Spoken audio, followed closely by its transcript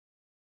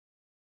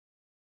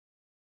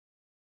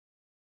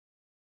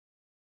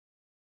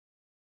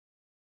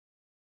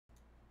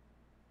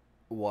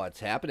What's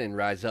happening?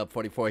 Rise Up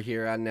 44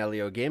 here on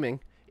Nalyo Gaming.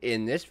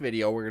 In this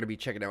video, we're going to be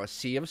checking out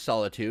Sea of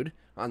Solitude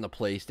on the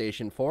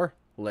PlayStation 4.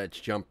 Let's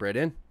jump right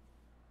in.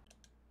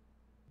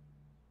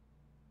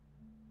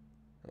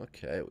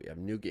 Okay, we have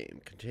new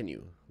game.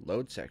 Continue.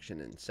 Load section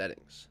and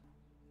settings.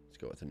 Let's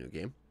go with a new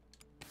game.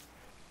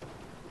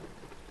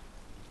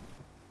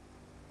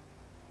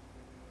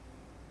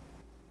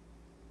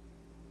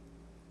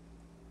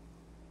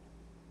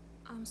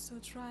 I'm still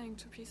trying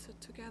to piece it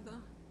together,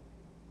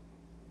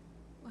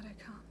 but I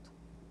can't.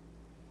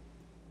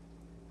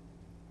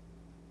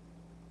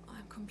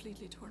 I'm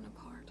completely torn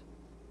apart.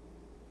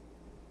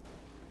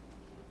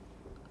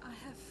 I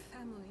have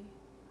family,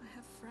 I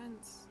have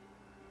friends,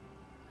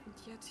 and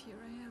yet here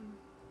I am,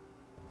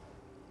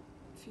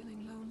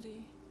 feeling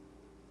lonely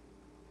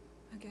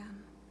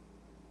again.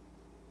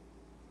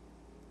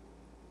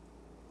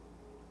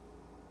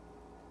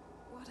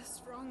 What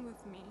is wrong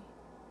with me?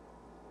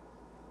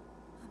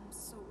 I'm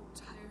so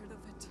tired of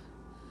it.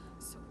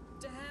 So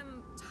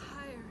damn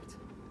tired.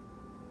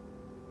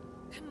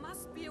 There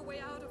must be a way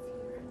out of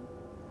here.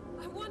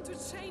 I want to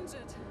change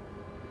it.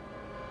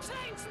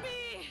 Change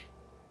me!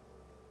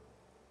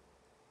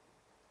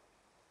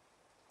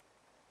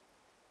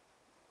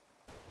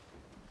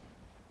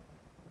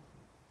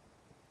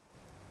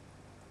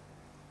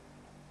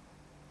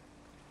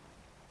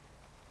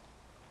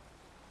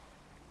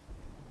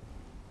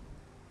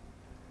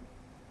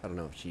 I don't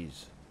know if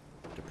she's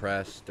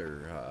depressed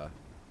or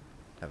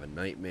having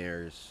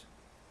nightmares.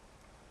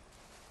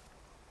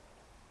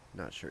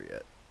 Not sure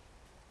yet.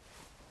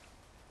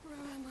 Where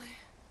am I?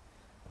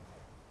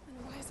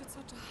 And why is it so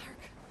dark?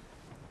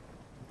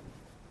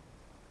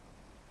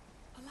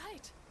 A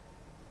light.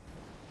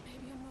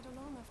 Maybe I'm not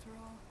alone after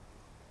all.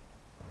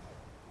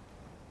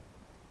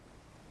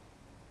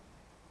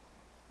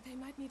 They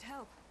might need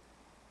help.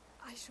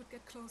 I should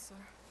get closer.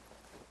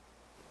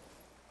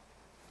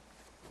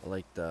 I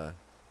like the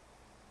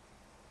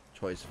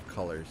choice of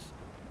colors.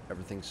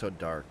 Everything's so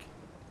dark.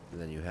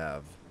 And then you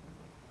have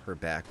her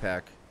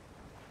backpack.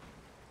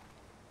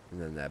 And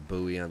then that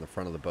buoy on the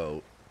front of the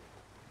boat.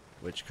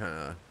 Which kind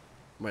of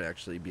might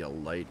actually be a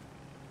light.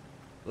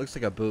 It looks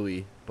like a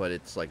buoy, but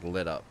it's like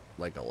lit up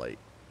like a light.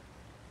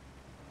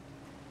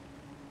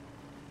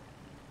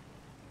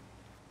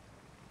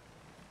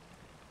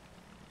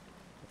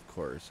 Of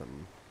course,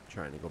 I'm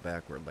trying to go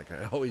backward like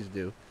I always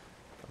do.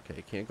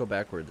 Okay, can't go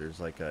backward. There's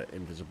like an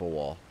invisible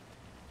wall.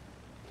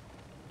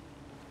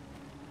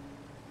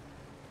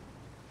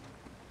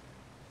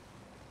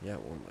 Yeah,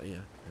 it won't let you.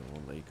 It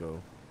won't let you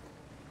go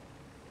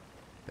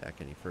back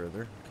any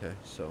further. Okay,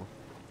 so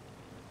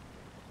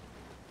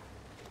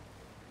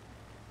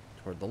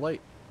toward the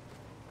light.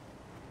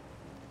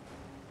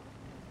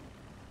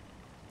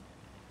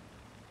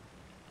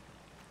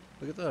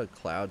 Look at the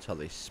clouds, how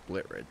they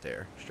split right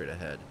there, straight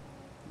ahead,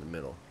 in the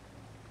middle.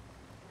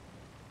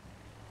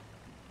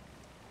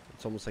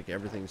 It's almost like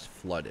everything's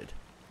flooded.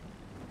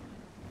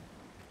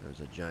 There's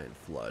a giant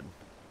flood.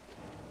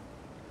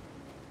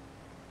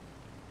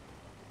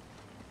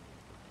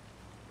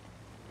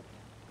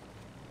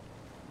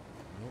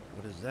 Oh,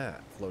 what is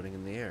that floating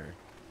in the air?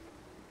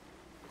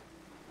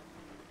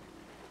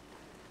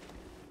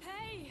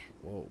 Hey!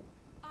 Whoa.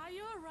 Are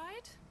you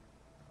alright?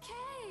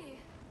 Kay!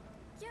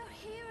 You're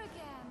here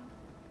again.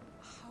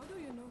 How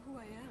do you know who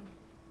I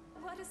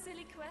am? What a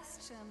silly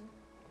question.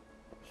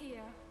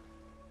 Here,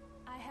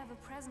 I have a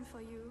present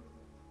for you.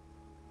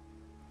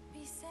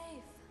 Be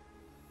safe.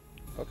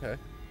 Okay.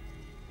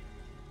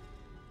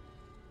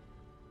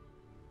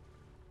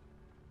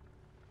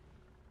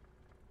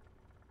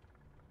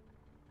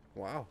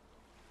 Wow.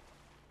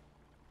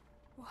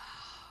 Wow.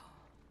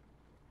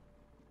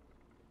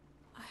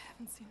 I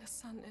haven't seen the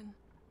sun in...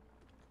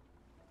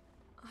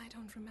 I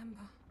don't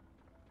remember.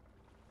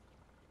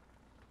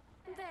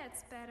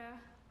 That's better.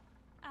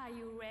 Are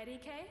you ready,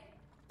 Kay?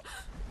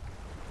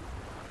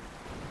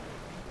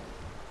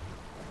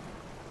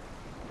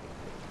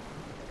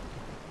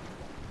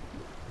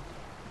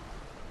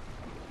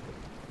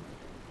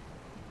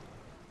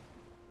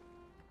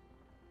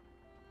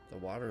 The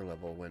water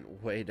level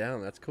went way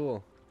down. That's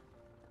cool.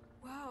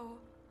 Wow.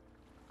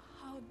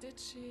 How did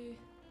she...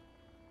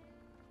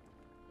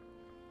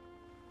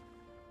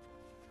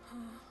 Huh.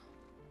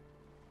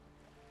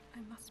 I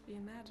must be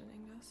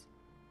imagining this.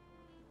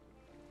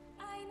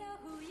 I know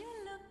who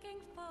you're looking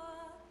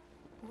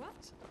for.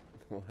 What?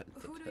 What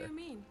the Who do heck? you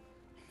mean?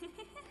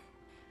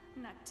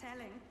 Not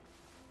telling.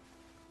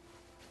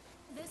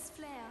 This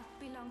flare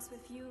belongs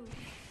with you.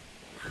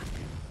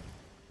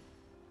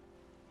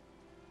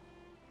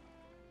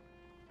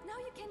 Now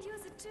you can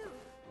use it too.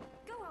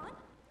 Go on,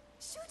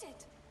 shoot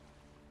it.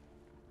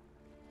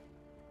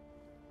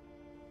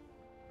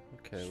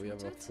 Okay, we have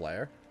a Shoot it?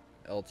 flare.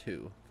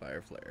 L2,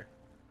 fire flare.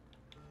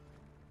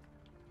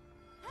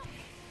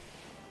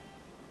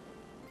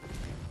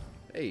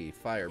 Hey,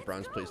 fire, Let's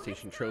bronze go,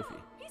 PlayStation let's trophy.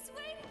 go. He's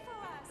waiting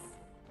for us.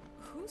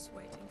 Who's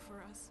waiting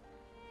for us?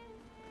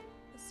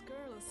 This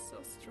girl is so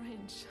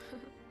strange.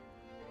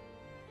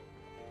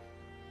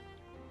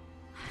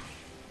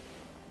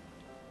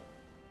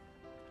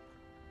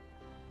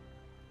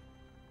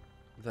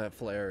 That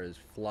flare is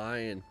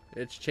flying.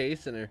 It's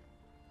chasing her.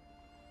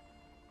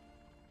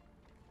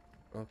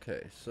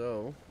 Okay,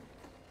 so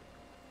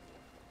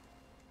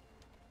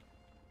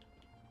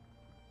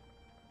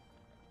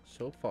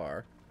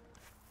far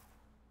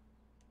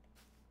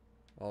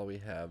all we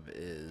have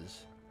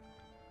is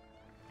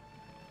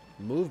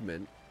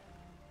movement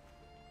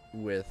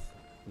with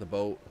the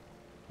boat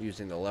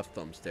using the left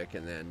thumbstick,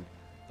 and then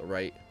the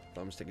right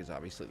thumbstick is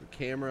obviously the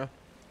camera,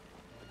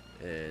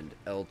 and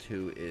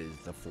L2 is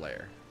the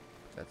flare.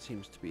 That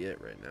seems to be it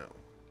right now.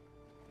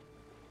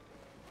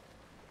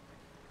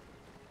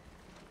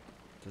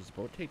 Does the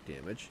boat take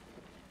damage?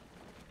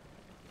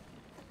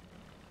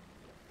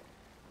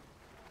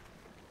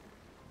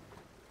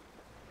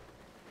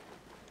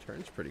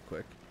 Turns pretty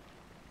quick.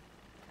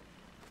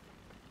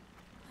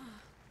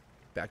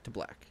 Back to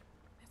black.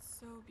 It's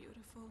so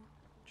beautiful.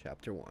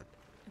 Chapter 1.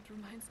 It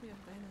reminds me of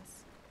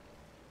Venice.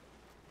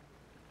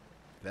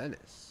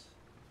 Venice.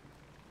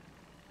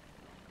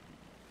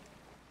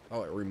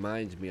 Oh, it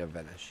reminds me of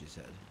Venice, she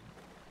said.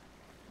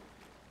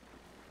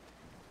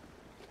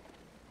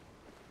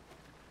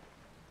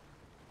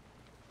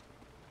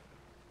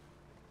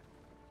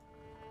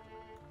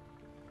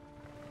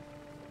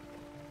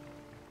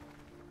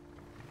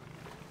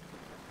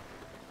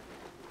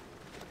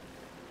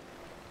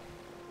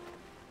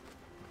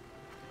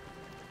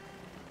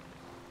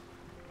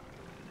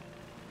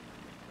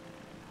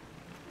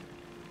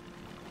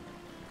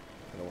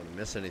 I don't want to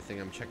miss anything.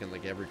 I'm checking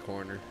like every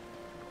corner.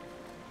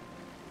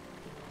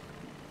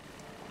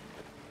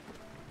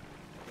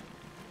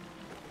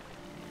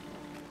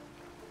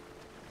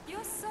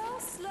 You're so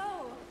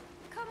slow.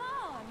 Come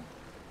on.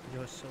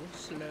 You're so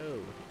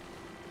slow.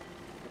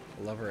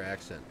 I love her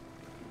accent.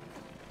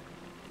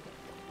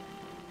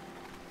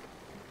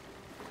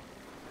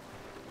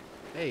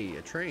 Hey,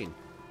 a train.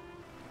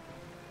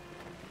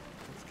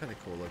 That's kind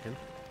of cool looking.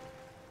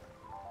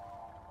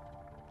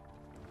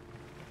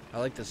 I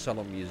like the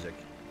subtle music.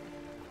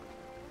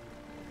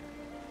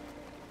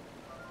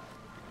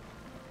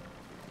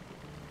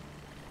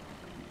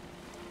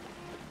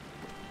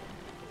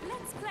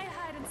 Let's play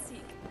hide and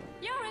seek.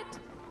 You're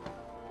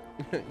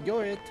it.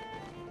 You're it.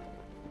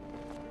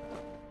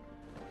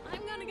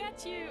 I'm gonna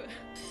get you.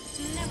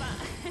 Never.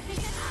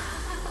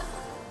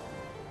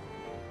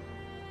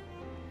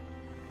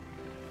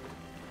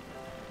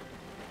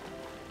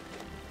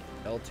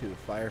 L2,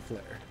 fire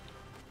flare.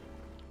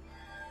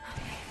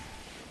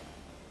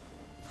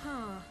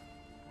 Huh.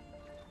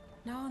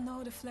 Now I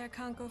know the flare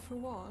can't go through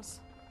walls.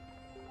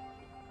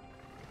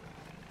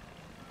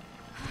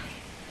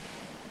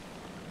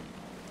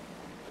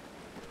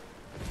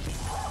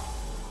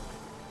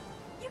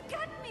 You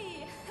got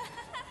me.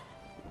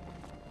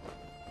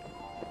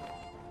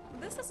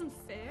 This isn't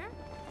fair.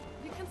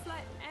 You can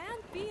fly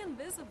and be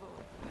invisible.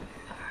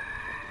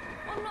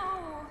 Oh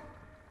no.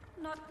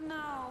 Not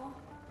now.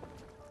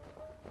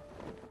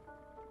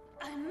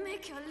 I'll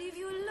make her leave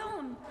you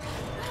alone.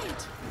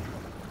 Wait!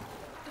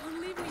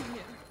 Don't leave me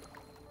here.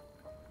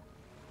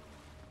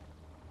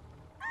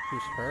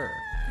 Who's her?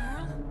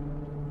 Girl?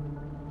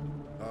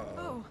 Uh-oh.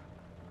 Oh.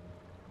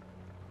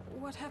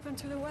 What happened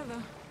to the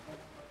weather?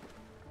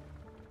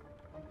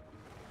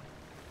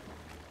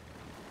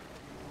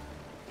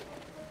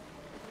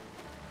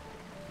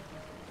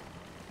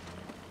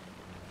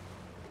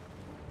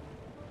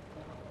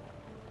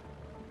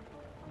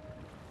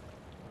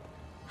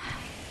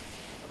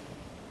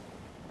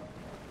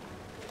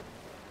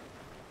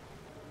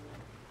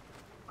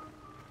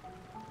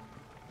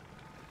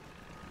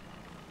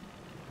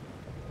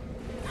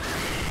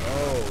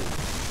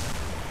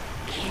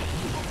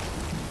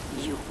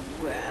 You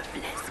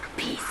worthless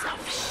piece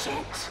of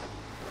shit.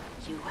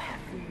 You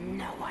have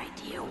no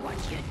idea what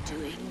you're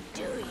doing,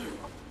 do you?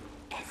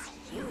 As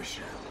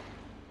usual.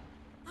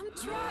 I'm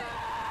trying.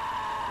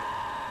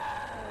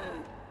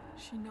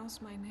 She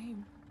knows my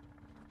name.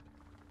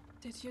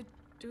 Did you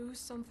do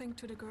something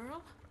to the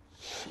girl?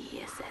 She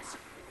is as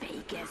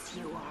fake as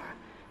you are,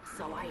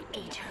 so I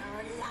ate her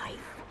alive.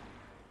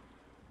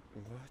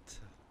 What?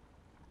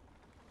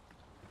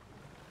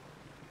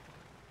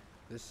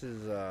 This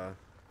is,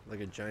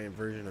 like a giant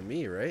version of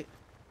me, right?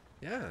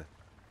 Yeah.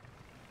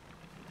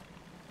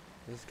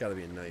 This has got to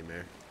be a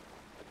nightmare.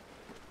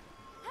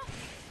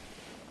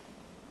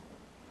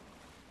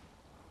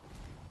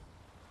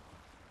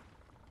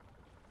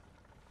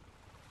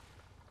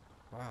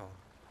 Wow.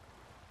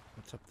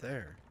 What's up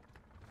there?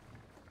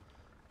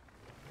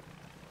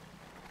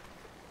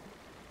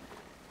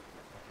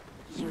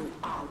 You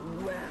are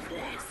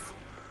worthless.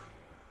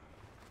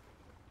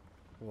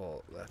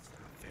 Well, that's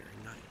not very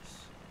nice.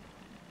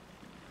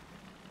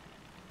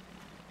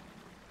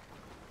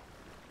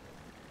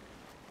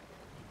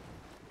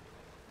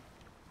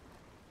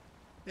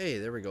 Hey,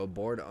 there we go.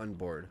 Board,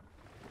 unboard.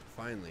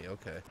 Finally,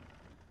 okay.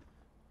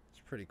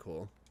 It's pretty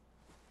cool.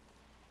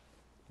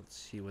 Let's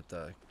see what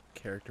the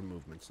character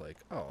movement's like.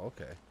 Oh,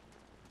 okay.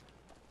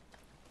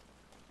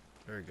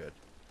 Very good.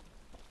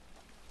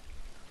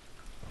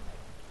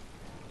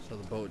 So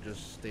the boat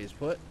just stays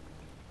put.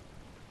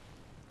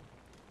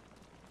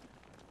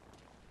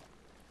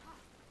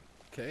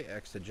 Okay,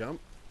 X to jump.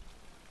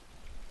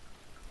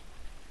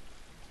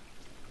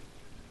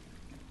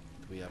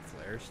 Do we have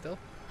flares still?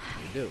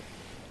 We do.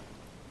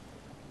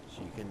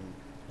 So you can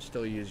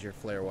still use your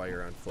flare while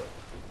you're on foot.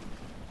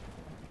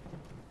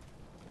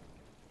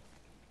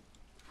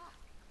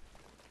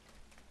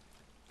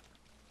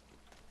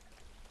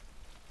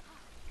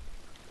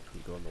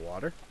 You go in the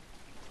water.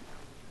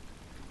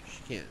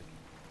 She can.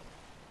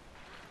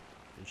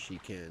 And she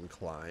can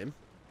climb.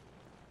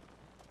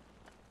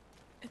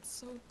 It's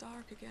so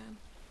dark again.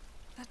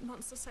 That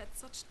monster said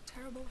such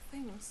terrible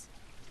things.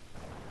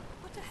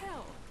 What the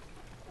hell?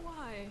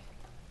 Why?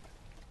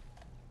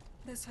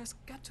 This has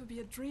got to be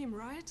a dream,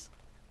 right?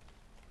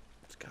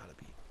 It's gotta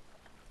be.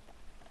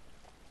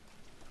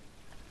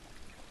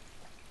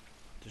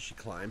 Does she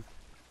climb?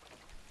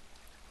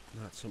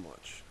 Not so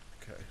much.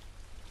 Okay.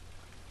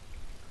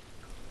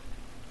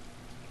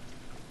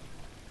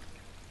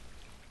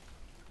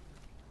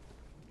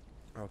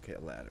 Okay, a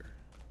ladder.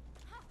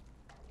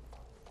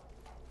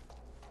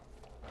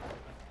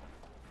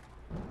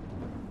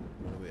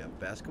 What do we have?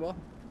 Basketball?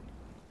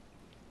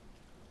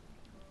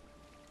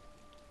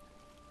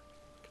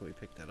 Can we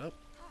pick that up?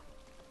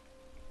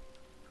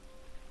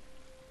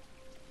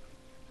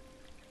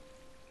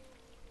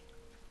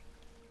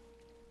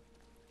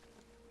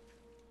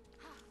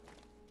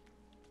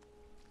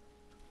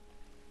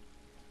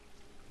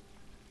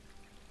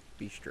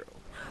 Bistro.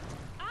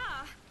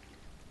 Ah!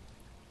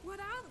 What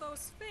are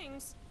those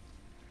things?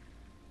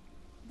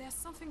 There's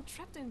something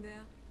trapped in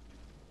there.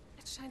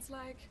 It shines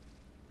like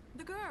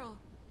the girl.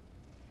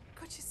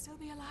 Could she still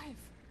be alive?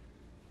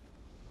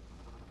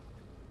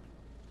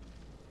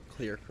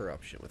 Clear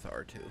corruption with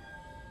R2.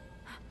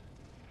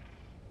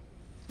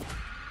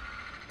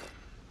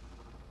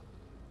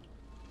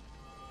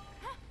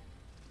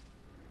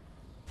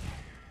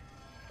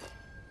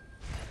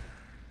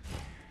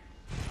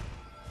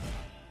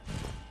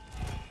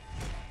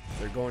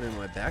 They're going in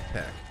my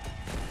backpack.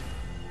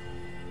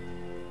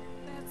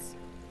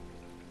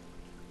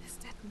 Is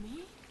that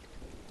me?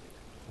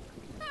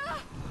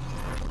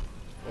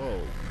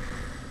 Whoa.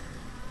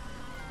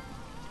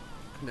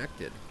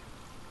 Connected.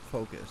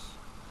 Focus.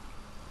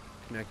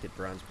 Connected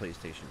bronze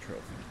PlayStation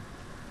trophy.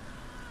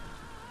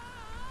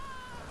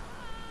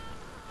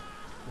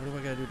 What do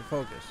I gotta do to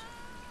focus?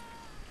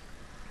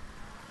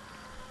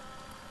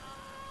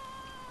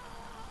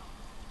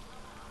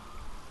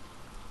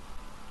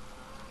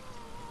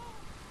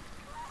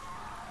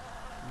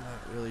 I'm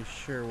not really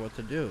sure what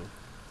to do.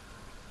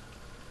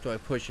 Do I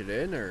push it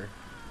in or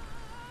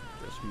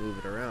just move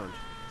it around?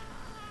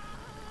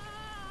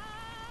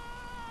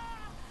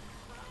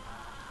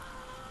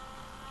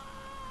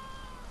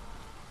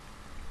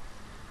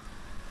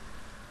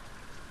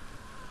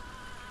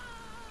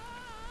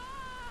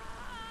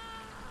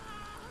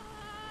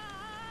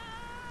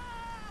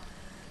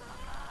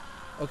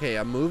 Okay,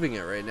 I'm moving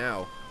it right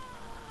now.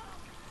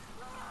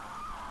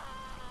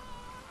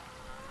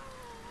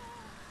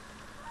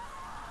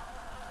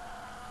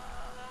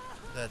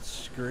 That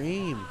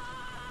scream.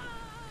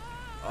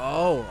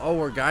 Oh,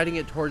 we're guiding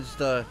it towards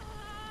the...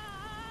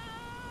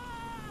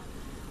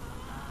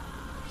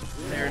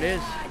 There it is.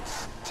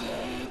 What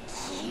did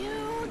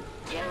you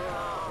do?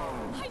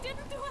 I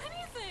didn't do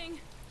anything!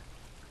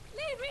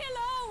 Leave me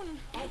alone!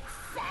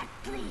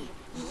 Exactly.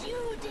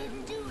 You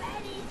didn't do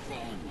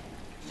anything.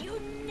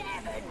 You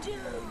never do.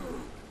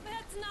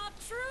 That's not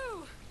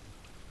true!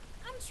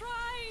 I'm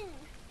trying!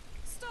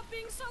 Stop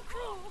being so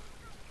cruel!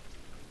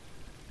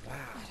 Wow,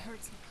 That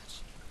hurts so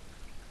much.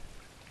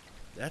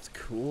 that's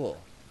cool.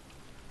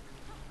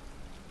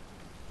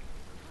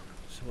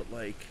 So it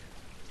like...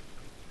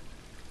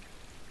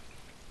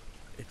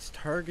 It's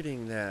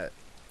targeting that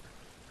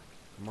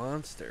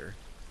monster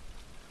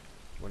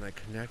when I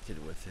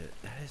connected with it.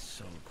 That is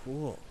so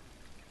cool.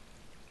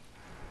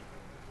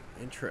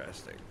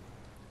 Interesting.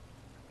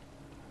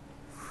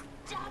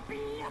 Stop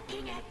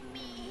looking at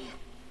me.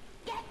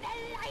 Get the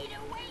light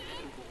away.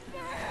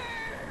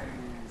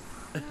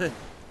 It burns.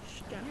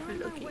 Stop You're in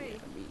my looking way.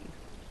 at me.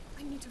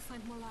 I need to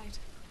find more light.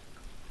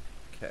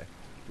 Okay,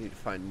 need to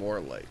find more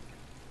light.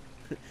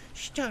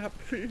 Stop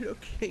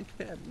looking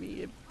at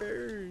me, it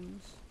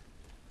burns.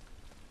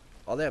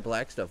 All that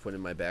black stuff went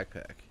in my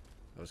backpack.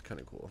 That was kind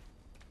of cool.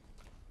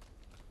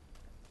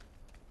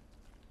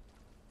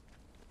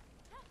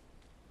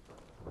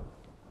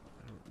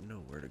 I don't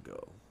know where to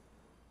go.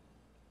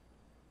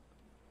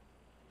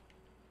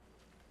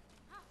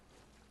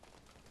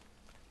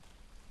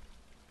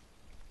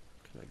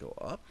 Can I go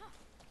up?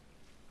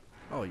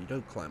 Oh, you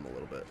do climb a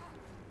little bit.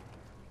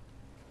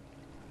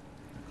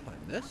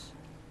 Climb this?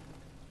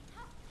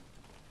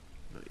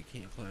 No, you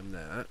can't climb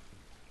that.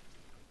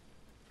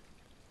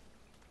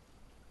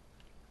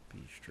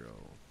 Bistro.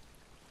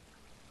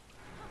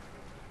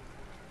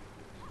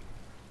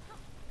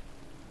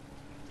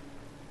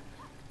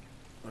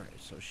 Alright,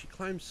 so she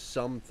climbs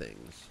some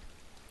things.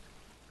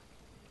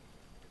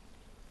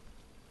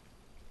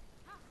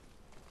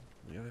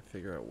 We gotta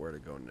figure out where to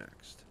go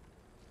next.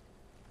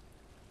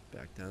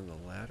 Back down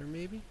the ladder,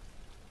 maybe?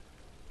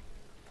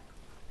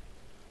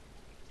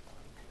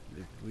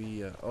 If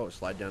we, oh,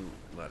 slide down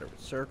ladder with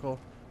circle.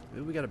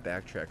 Maybe we gotta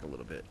backtrack a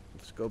little bit.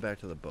 Let's go back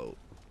to the boat.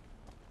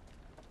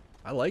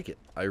 I like it.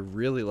 I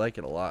really like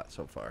it a lot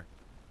so far.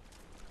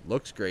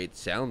 Looks great.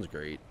 Sounds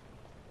great.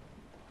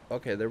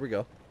 Okay, there we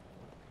go.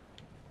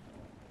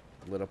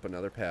 Lit up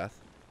another path.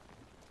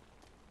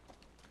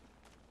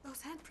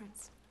 Those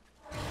handprints.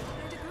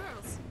 They're the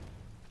girls.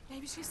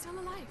 Maybe she's still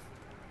alive.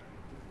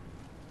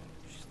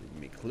 She's leaving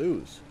me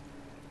clues.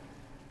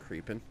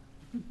 Creeping.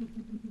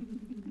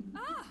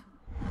 Ah!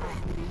 I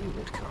knew you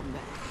would come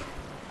back.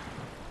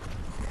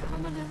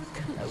 Come a little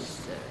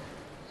closer,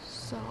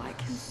 so I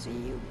can see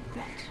you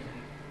better.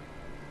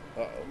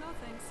 Uh-oh. No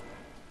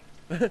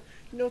thanks.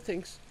 No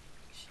thanks.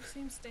 She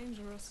seems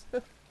dangerous.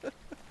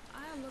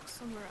 I'll look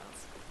somewhere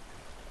else.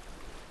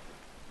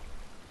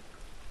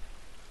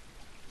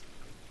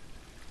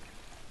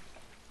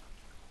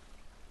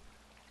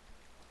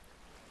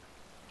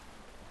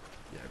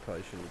 Yeah, I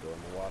probably shouldn't go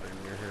in the water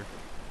near her.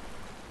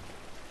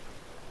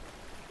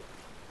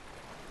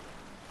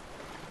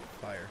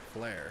 Fire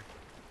flare.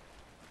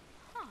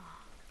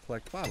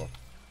 Collect bottle.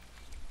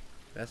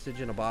 Message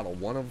in a bottle.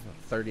 1 of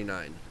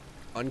 39.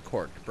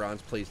 Uncorked.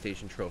 Bronze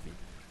PlayStation trophy.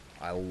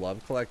 I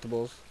love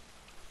collectibles.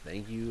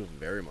 Thank you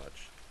very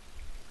much.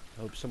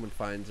 I hope someone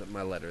finds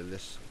my letter.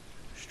 This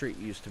street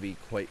used to be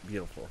quite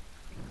beautiful.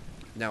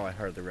 Now I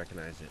hardly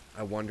recognize it.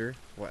 I wonder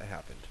what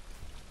happened.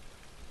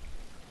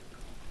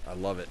 I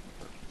love it.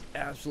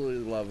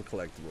 Absolutely love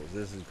collectibles.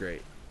 This is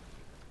great.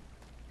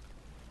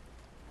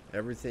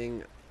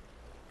 Everything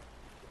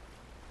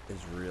is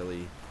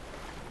really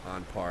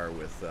on par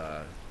with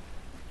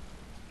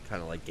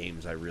kind of like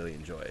games I really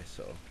enjoy,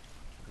 so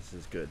this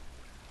is good.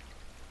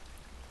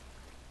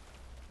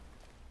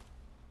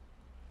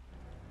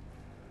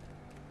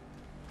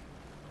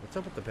 What's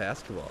up with the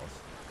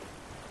basketballs?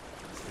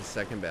 It's the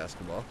second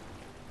basketball.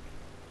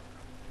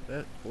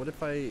 What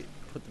if I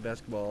put the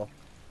basketball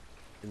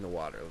in the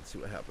water? Let's see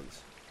what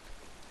happens.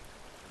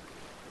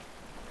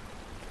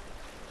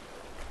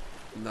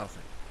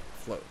 Nothing.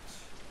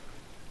 Floats.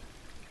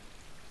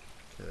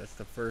 Okay, that's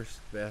the first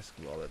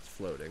basketball that's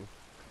floating.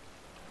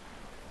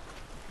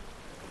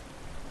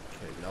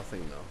 Okay,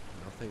 nothing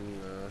though.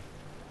 Nothing,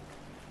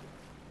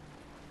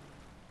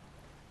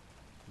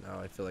 now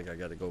I feel like I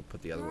gotta go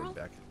put the other one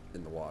back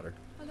in the water.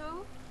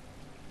 Hello?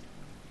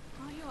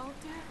 Are you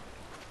out there?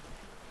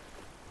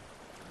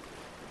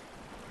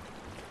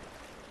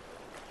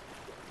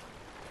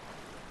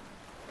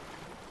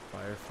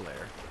 Fire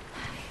flare.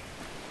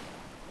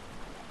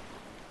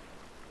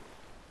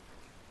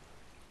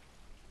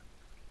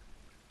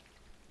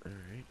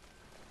 Alright.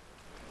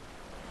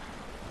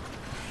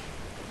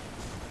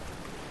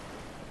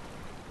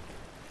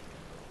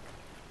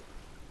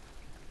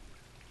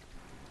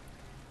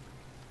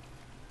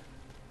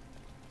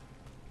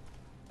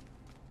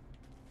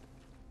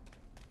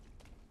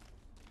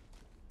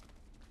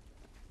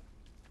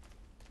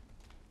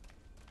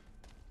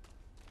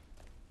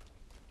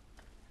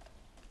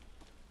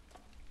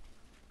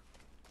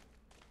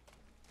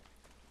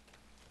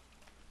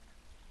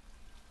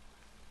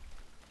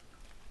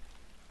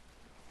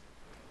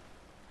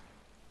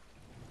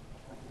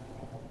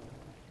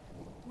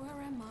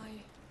 Where am I?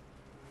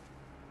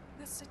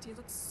 This city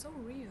looks so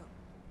real.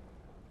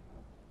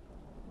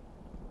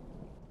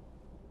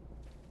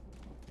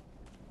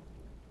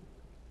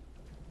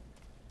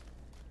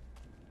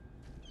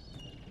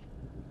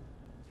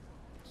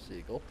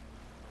 Seagull.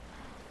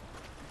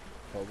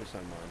 Focus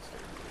on monster.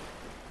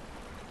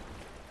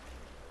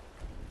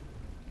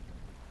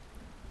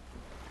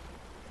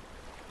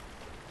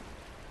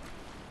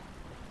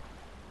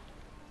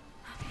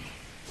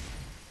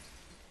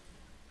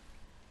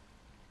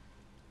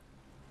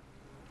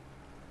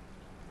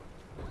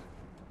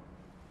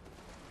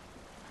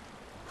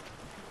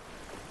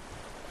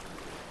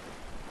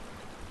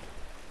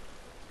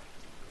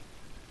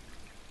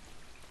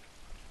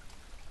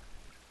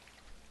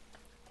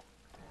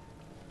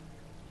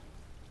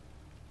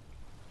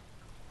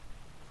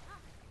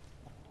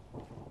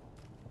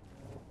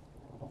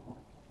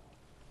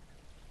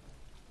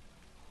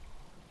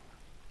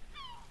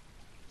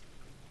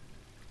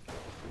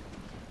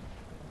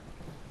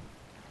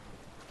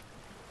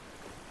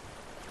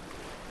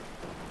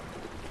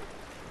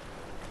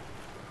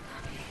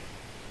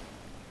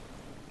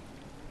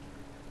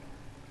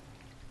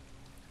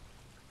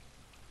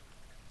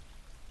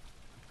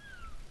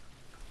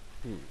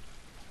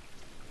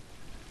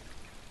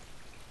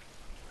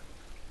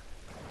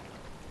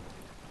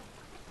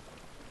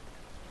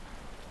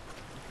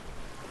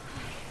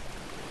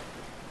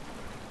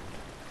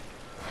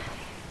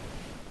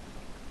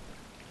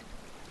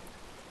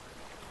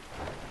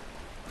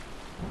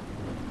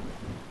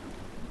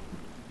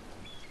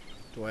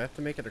 Do I have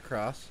to make it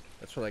across?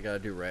 That's what I gotta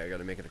do, right? I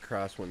gotta make it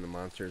across when the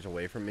monster is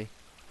away from me.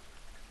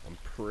 I'm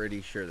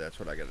pretty sure that's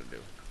what I gotta do.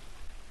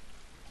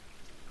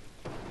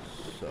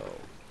 So,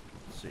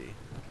 let's see.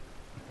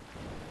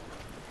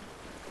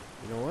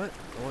 You know what?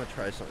 I want to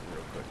try something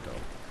real quick, though.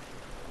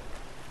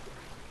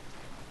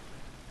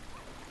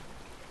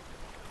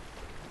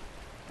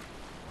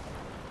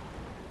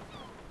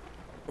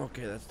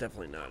 Okay, that's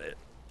definitely not it.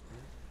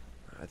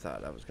 I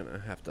thought I was gonna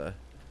have to,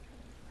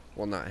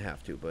 well, not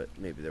have to, but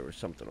maybe there was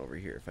something over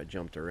here if I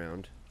jumped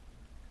around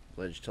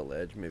ledge to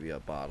ledge, maybe a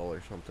bottle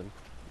or something.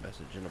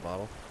 Message in a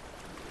bottle.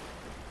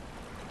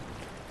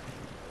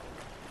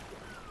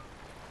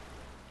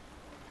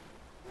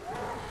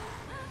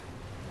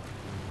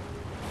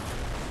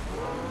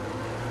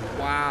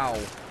 Wow.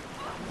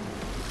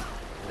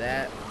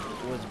 That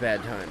was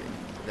bad timing.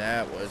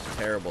 That was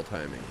terrible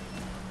timing.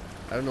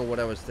 I don't know what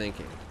I was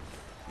thinking.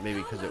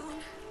 Maybe because it...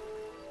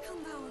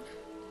 Calm down.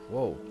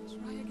 Whoa.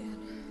 Try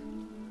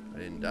again. I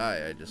didn't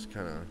die. I just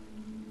kind of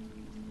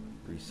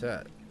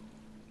reset.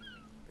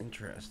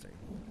 Interesting.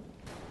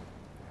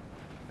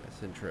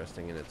 That's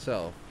interesting in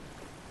itself.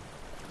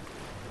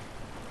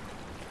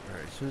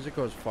 Alright, as soon as it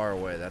goes far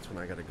away, that's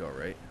when I gotta go,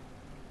 right?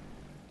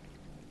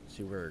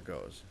 See where it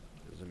goes.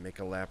 Does it make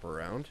a lap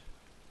around?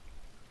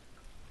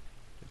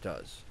 It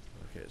does.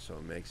 Okay, so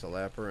it makes a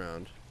lap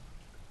around.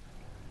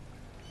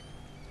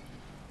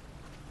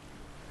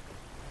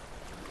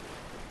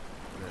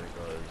 And then it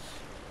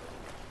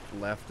goes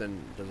left, and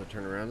does it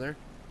turn around there?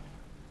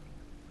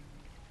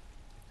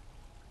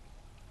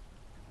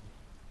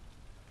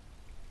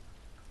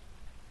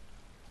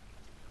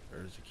 Or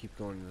does it keep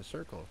going in a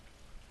circle?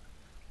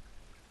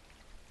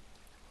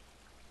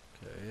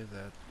 Okay,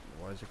 that...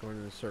 Why is it going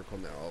in a circle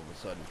now all of a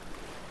sudden?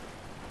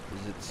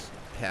 Is its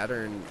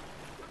pattern...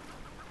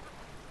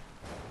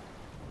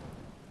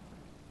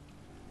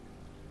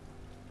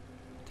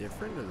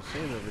 different or the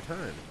same over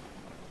time?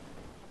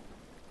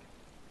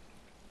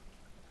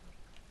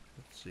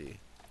 Let's see.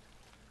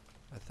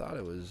 I thought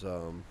it was,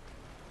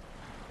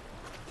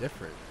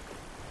 different.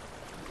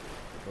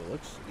 But it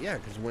looks... Yeah,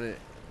 because when it...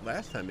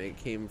 Last time it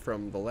came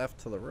from the left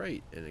to the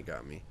right and it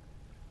got me.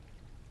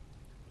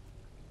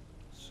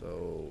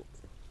 So...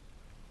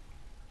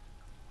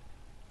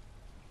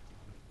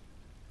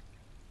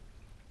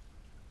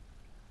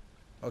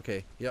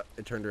 Okay, yep,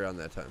 it turned around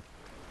that time.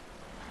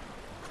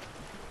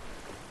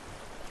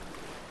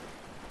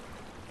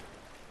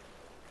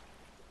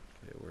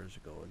 Okay, where's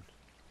it going?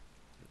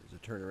 Does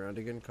it turn around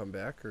again, come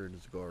back, or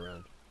does it go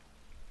around?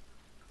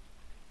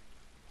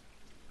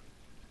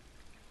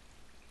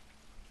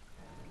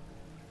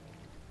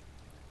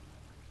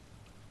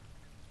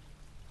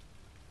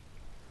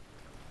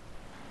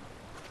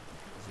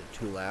 Is it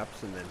 2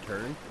 laps and then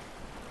turn?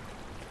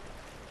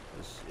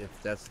 If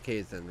that's the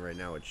case, then right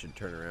now it should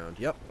turn around.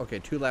 Yep, okay,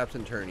 2 laps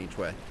and turn each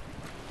way.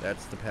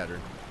 That's the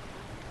pattern.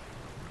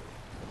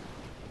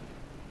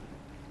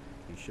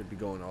 You should be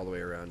going all the way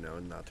around now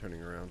and not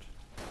turning around.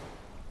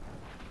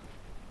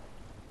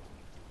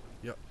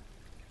 Yep.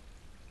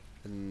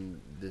 And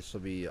this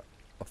will be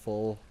a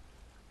full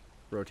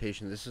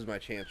rotation. This is my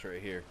chance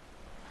right here.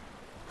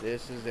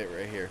 This is it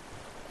right here.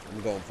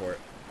 I'm going for it.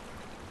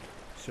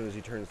 As soon as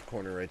he turns the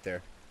corner right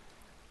there.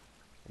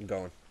 I'm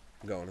going.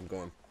 I'm going. I'm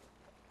going.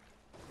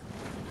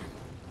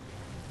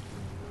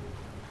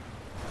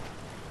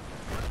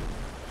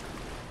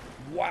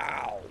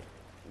 Wow.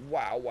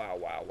 Wow, wow,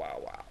 wow, wow,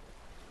 wow.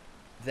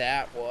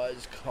 That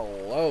was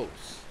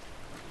close.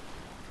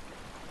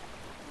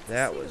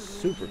 That was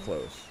super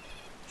close.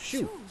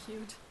 Shoot. So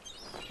cute.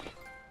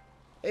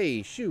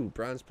 Hey, shoot.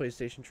 Bronze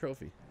PlayStation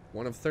trophy.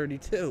 1 of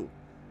 32.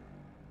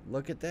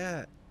 Look at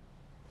that.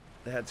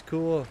 That's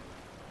cool.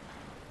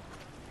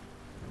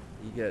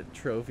 You get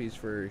trophies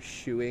for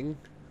shooing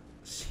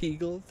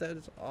seagulls. That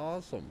is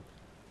awesome.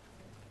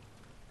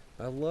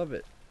 I love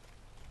it.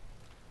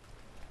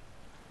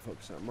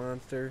 Focus on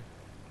monster.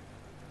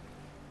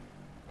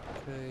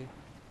 Okay.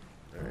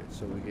 Alright,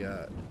 so we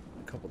got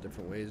a couple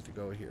different ways to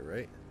go here,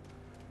 right?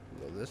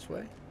 Go this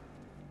way.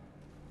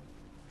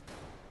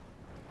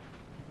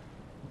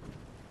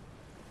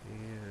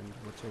 And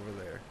what's over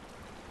there?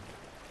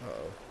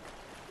 Uh-oh.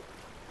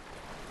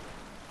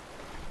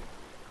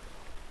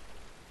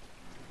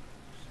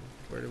 So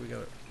where do we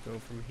go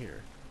from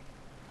here?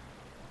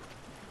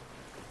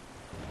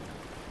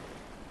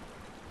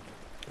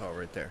 Oh,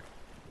 right there.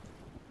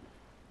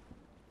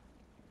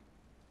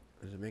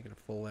 Is it making a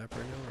full lap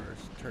right now, or is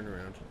it turn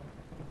around?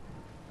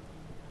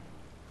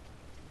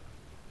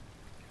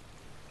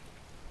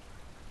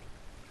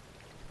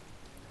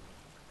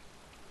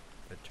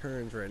 It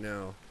turns right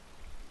now,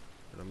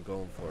 and I'm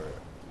going for it.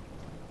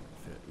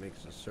 If it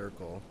makes a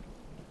circle.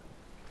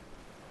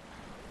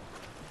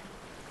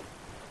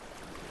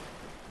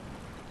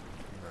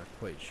 I'm not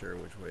quite sure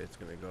which way it's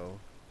going to go.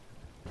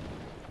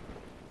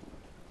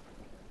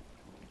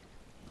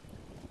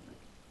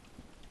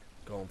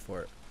 Going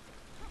for it.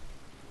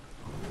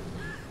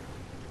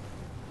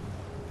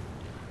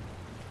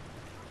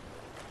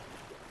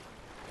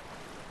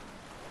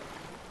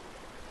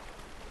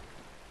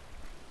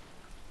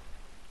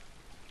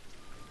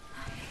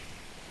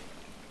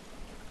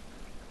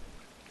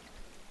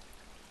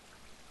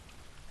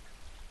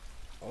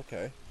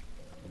 Okay.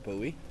 A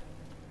buoy.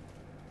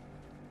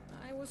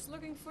 I was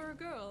looking for a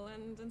girl,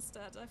 and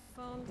instead I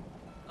found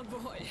a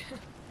boy.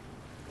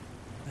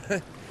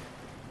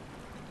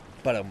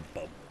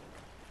 Ba-dum-bum.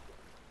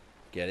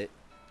 Get it?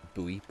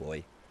 Buoy,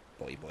 boy.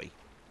 Boy, boy.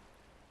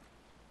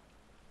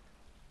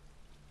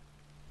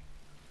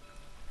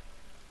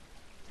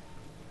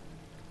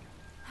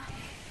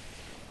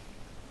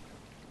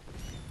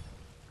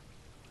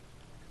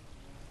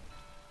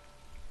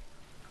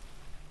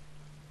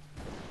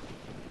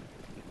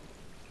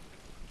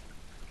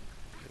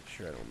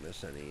 sure I don't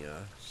miss any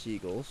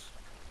seagulls.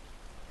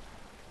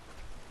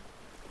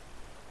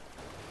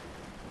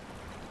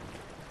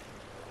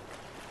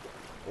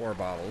 Or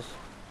bottles.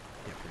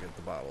 Can't forget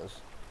the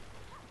bottles.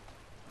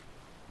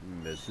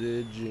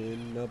 Message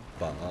in a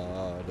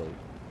bottle.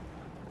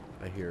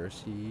 I hear a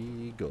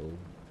seagull.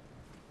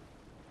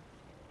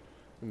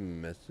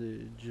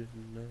 Message in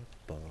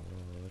a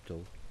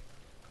bottle.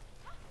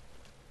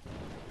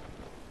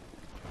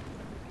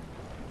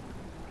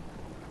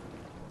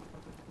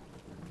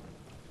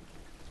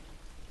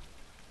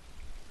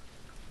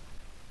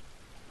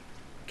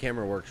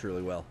 Camera works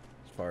really well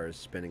as far as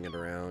spinning it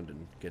around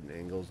and getting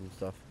angles and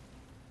stuff.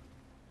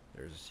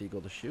 There's a seagull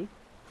to shoot.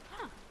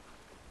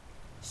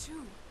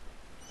 Shoo.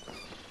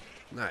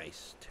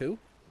 Nice. 2.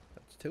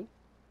 That's 2.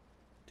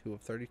 2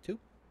 of 32.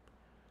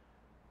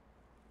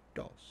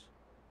 Dolls.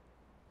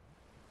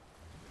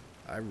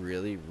 I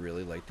really,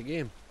 really like the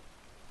game.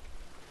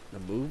 The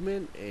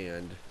movement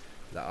and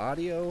the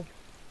audio,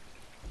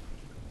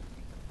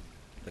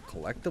 the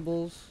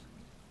collectibles,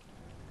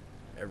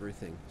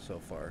 everything so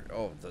far.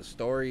 Oh, the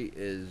story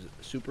is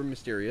super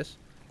mysterious,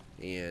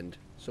 and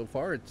so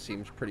far it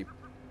seems pretty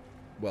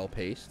well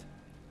paced.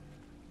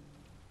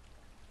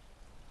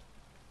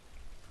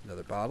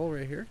 Another bottle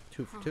right here.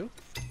 2 for 2.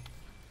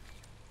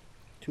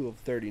 2 of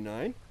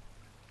 39.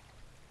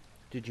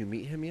 Did you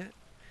meet him yet?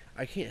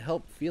 I can't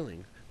help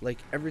feeling like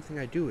everything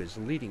I do is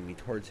leading me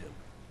towards him.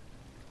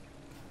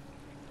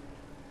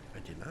 I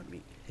did not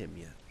meet him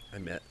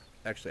yet.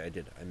 Actually I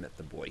did. I met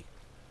the boy.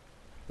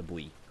 The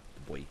boy.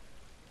 Okay.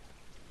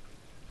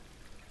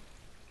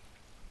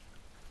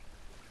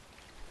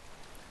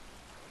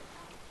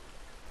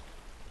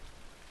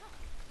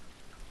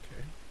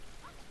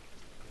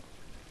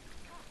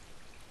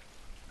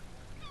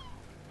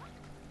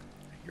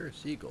 I hear a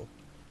seagull.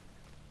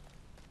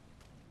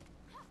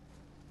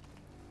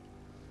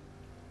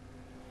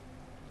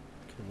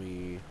 Can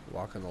we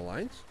walk on the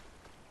lines?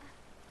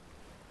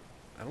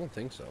 I don't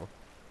think so.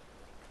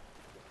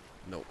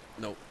 Nope,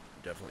 nope,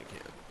 definitely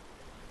can't.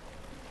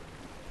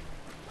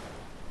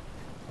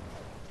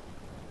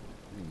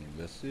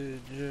 Message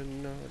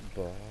in a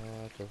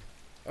bottle.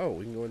 Oh,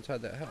 we can go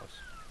inside that house.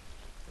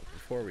 But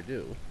before we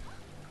do,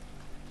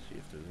 see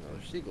if there's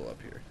another seagull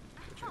up here,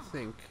 which I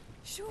think.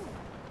 Shoo.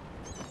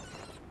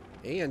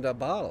 And a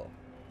bottle.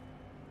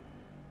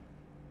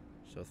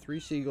 So 3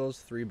 seagulls,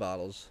 3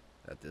 bottles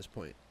at this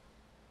point.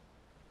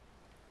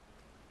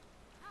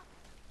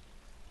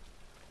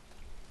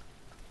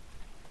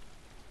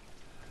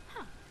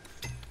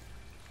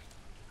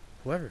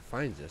 Whoever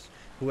finds this,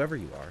 whoever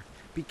you are,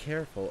 be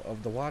careful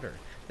of the water.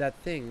 That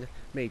thing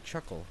may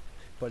chuckle,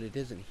 but it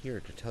isn't here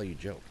to tell you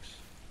jokes.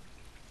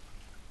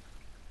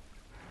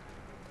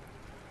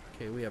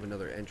 Okay, we have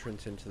another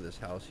entrance into this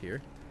house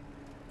here.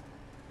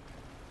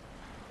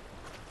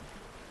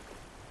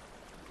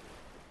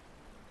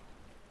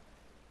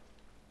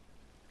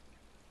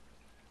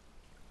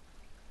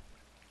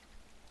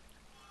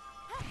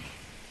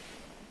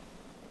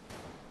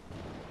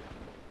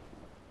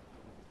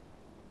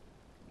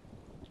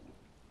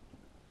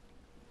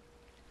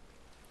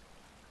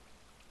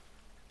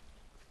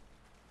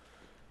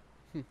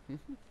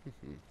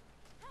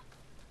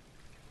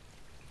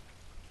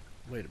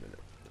 Wait a minute.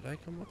 Did I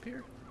come up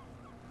here?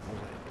 Was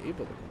I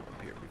able to come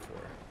up here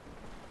before?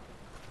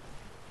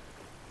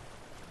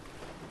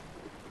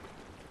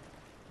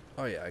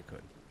 Oh yeah, I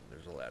could.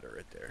 There's a ladder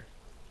right there.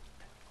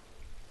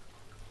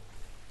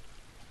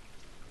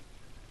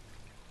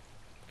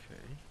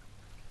 Okay.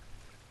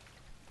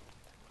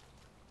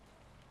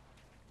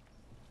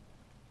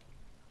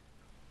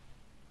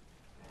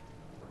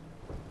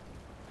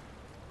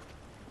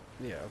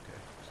 Yeah, okay.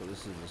 So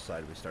this is the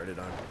side we started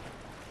on.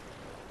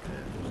 And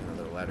there's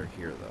another ladder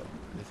here, though.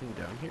 Anything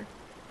down here?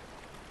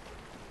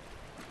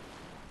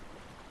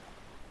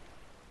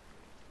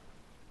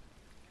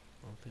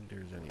 I don't think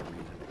there's any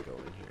reason to go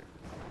in here.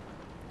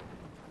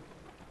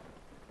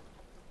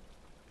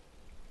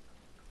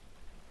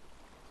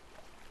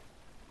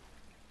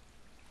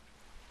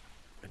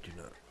 I do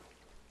not.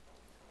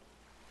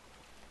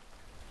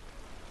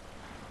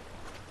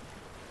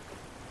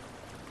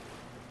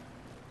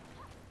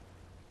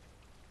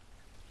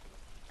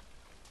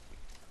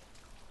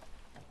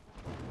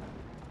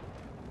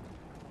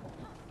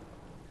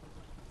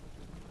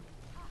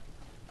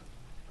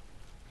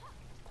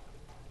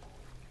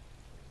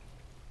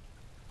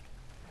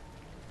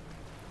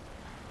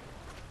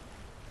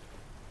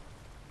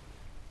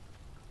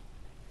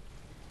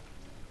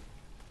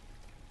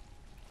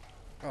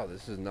 Oh,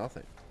 this is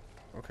nothing.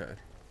 Okay.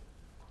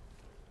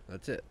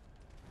 That's it.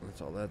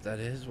 That's all that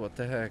is? What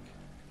the heck?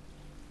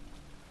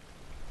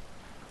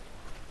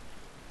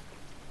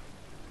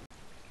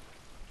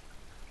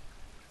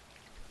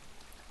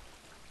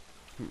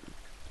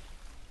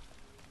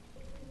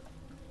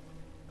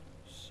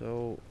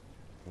 So,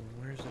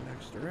 where's the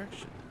next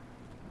direction?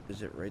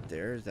 Is it right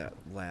there? Is that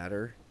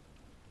ladder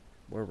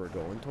where we're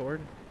going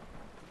toward?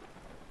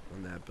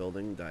 On that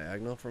building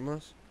diagonal from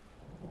us?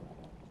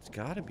 It's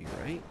gotta be,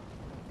 right?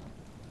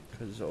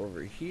 Because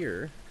over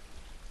here,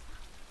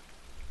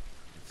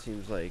 it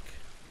seems like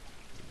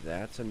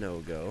that's a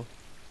no-go.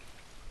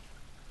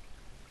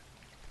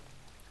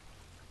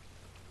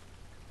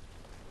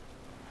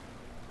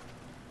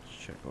 Let's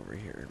check over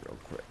here real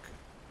quick.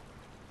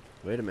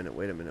 Wait a minute,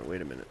 wait a minute,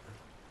 wait a minute.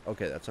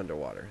 Okay, that's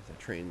underwater. The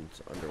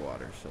train's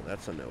underwater, so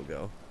that's a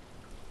no-go.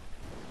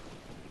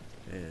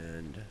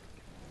 And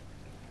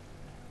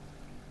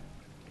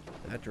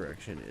that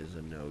direction is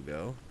a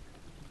no-go.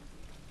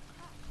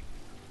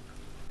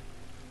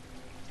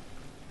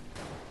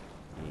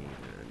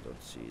 And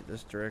let's see,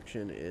 this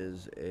direction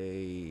is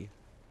a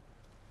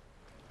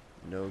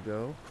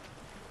no-go.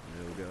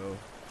 No-go.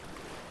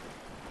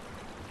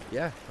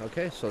 Yeah,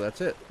 okay, so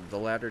that's it. The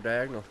ladder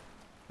diagonal.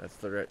 That's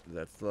the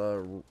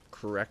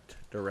correct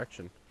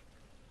direction.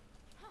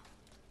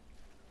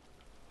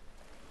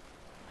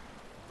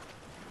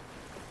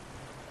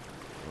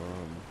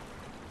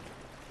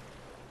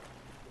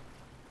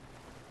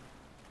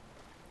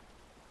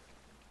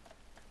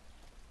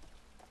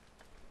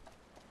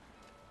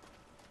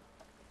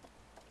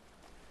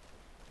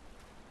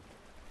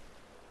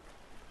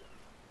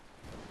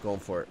 Going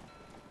for it.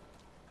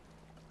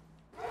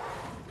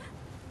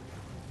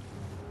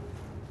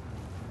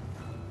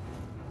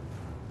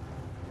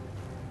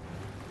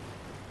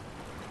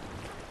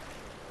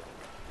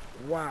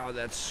 Wow,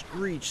 that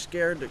screech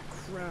scared the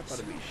crap out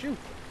of me. Shoot!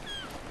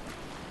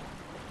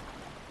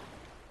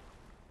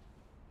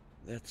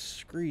 That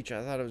screech,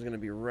 I thought it was going to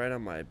be right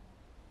on my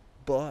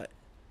butt.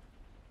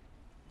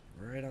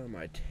 Right on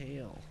my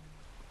tail.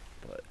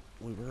 But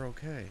we were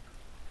okay.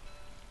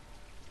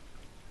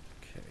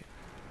 Okay.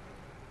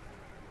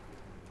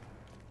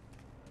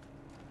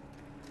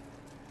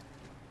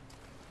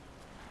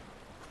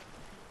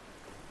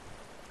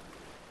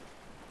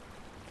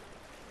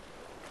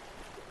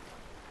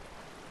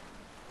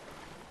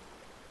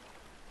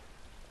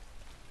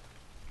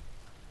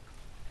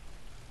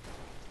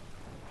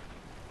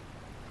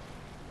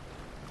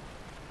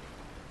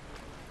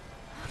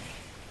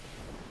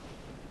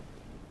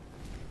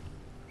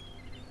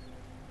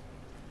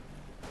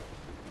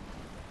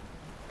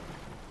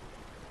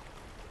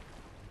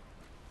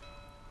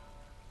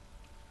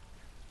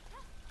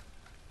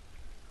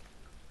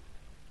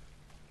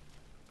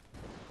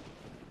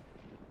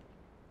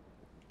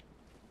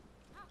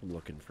 I'm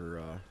looking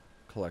for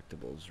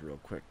collectibles real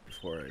quick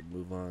before I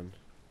move on.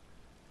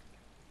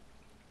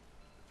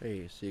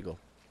 Hey, seagull.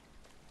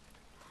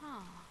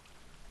 Huh.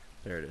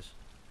 There it is.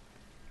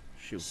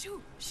 Shoot.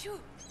 Shoot, shoot.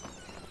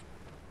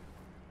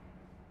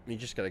 You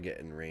just gotta get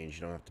in range.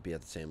 You don't have to be at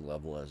the same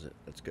level as it.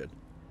 That's good.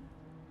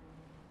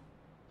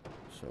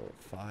 So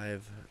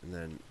 5, and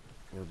then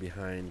we're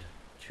behind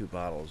 2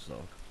 bottles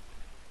though.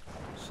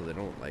 So they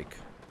don't like,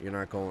 you're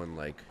not going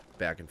like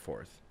back and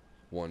forth.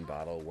 1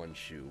 bottle, 1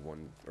 shoe,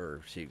 1,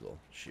 or seagull,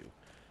 shoe.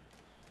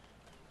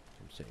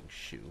 I'm saying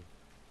shoe.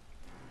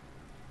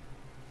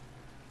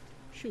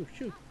 Shoe,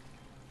 shoe.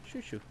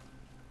 Shoe, shoe.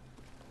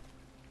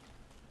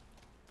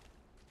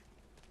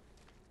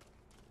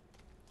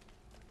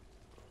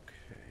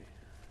 Okay,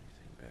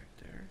 anything back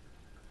there?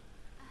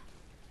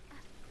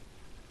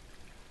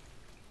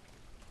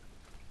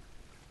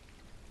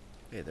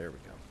 Hey, there we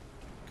go.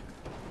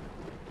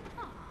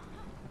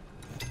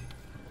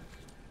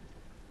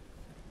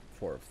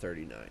 4 of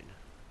 39.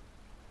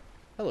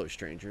 Hello,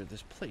 stranger.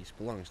 This place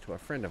belongs to a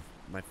friend of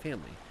my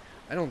family.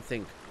 I don't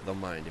think they'll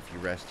mind if you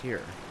rest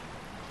here,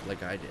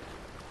 like I did.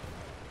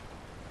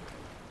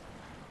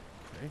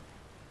 Okay.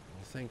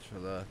 Well, thanks for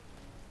the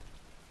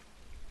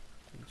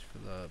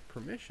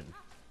permission.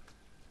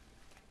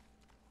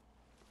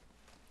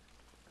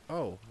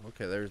 Oh,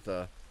 okay. There's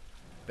the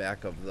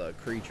back of the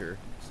creature.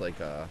 It's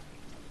like a.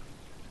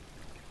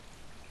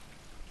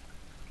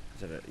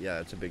 Is it a?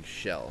 Yeah, it's a big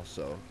shell.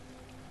 So.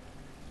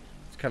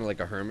 Kind of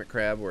like a hermit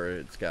crab where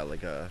it's got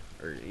like a,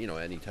 or you know,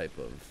 any type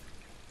of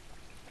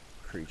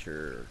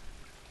creature, or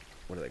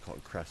what are they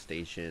called,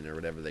 crustacean or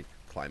whatever, they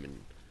climb in.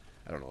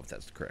 I don't know if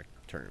that's the correct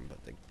term,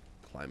 but they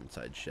climb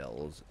inside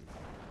shells,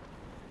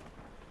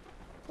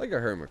 like a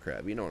hermit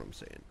crab, you know what I'm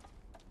saying.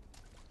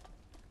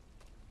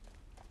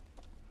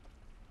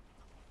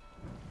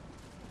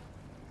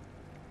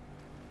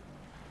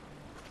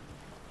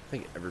 I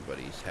think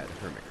everybody's had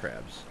hermit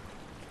crabs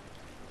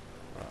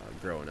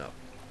growing up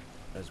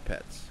as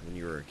pets. When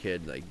you were a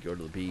kid, like, go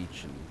to the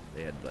beach and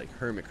they had like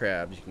hermit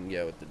crabs you can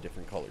get with the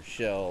different colored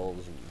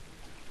shells, and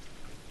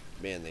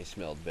man, they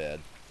smelled bad.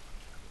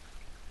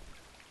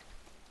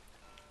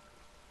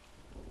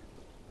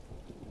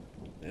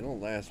 They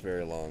don't last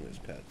very long as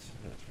pets,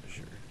 that's for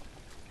sure.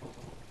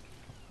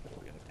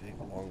 We got a big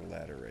long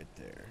ladder right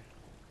there.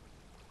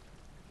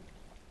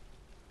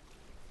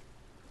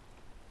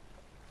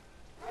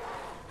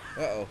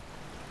 Uh-oh.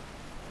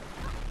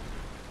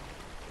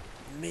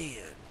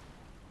 Man.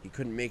 He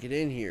couldn't make it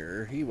in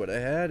here, or he would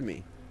have had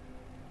me.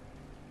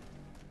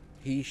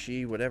 He,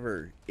 she,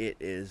 whatever it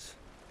is,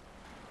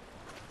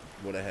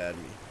 would have had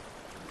me.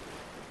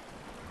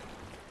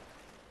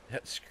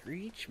 That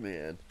screech,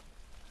 man.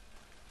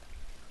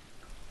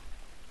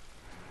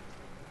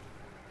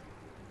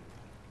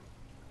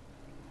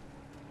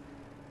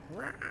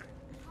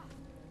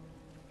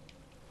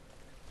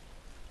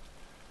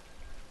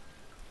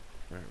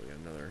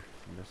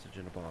 message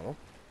in a bottle.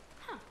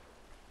 Huh.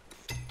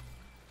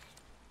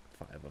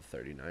 5 of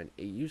 39.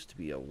 It used to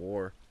be a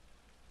war.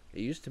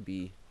 It used to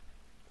be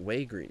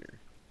way greener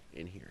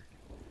in here.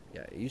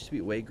 Yeah, it used to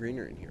be way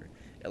greener in here.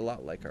 A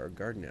lot like our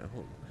garden at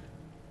home.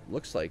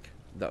 Looks like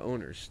the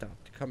owners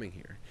stopped coming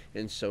here,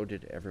 and so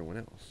did everyone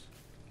else.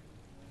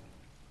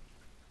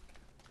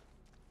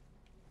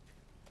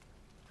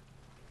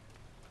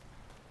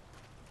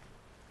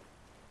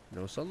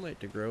 No sunlight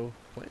to grow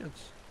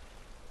plants.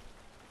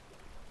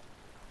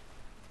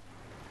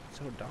 It's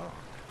so dark.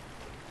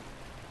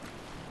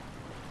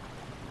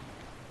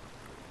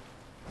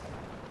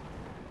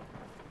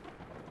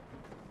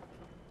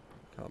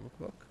 Comic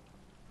book.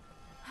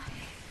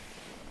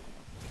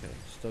 Okay,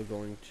 still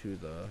going to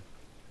the...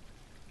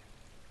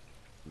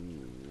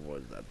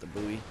 what is that, the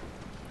buoy? Yeah,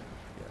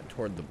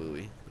 toward the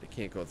buoy, but it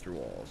can't go through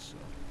walls, so...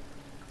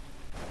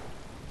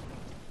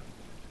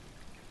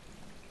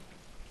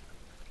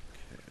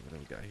 Okay, what do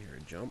we got here?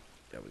 A jump?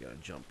 Yeah, we got a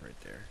jump right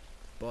there.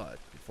 But,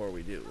 before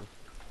we do...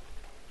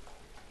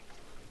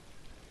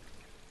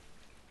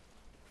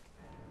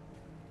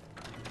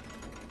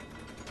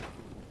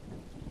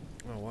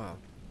 Oh, wow.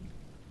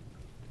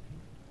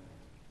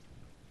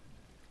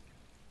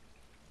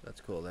 That's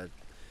cool.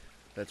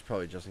 That's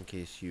probably just in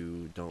case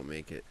you don't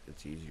make it.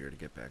 It's easier to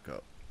get back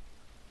up.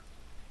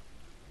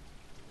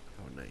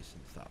 How nice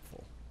and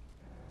thoughtful.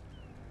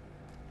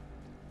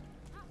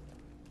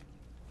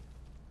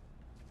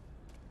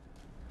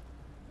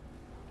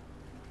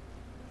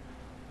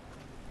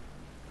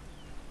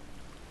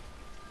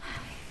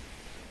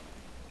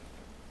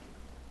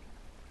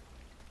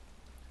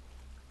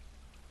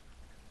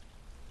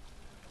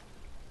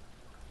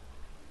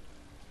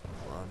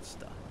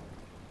 Monster.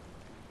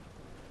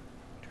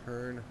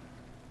 Turn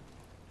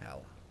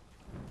hell.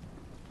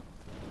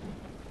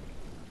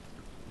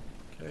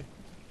 Okay.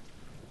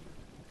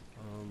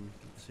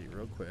 Let's see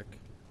real quick.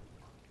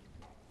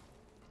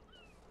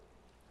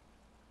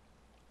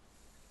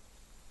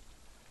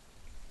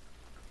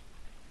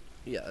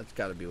 Yeah, that's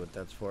got to be what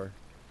that's for.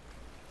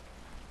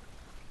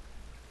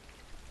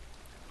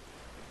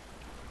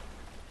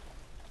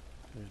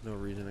 There's no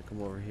reason to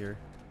come over here.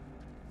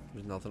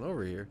 There's nothing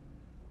over here.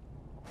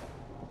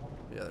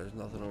 Yeah, there's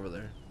nothing over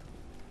there.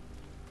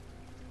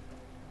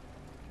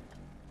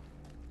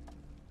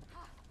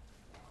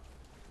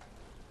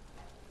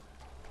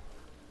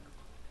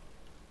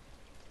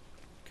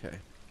 Okay,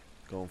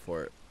 going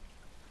for it.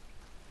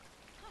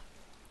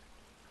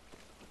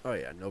 Oh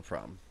yeah, no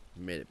problem.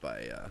 Made it by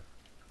a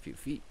few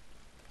feet.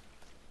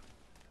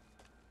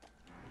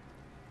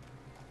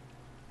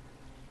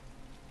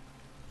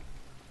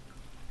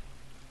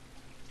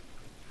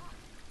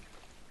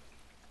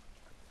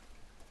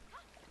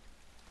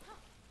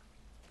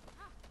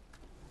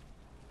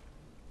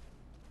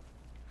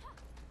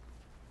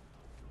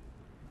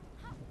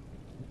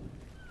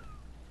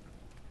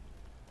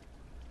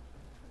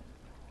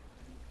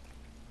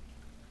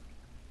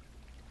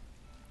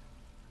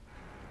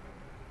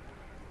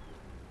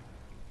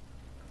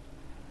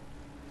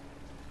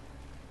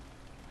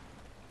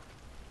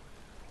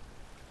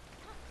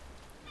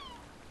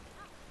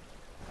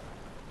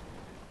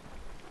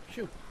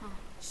 Shoot.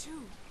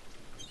 Shoo.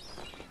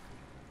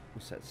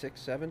 What's that?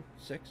 6, 7,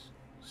 6?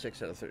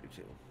 6 out of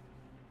 32.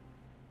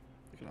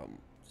 Look at how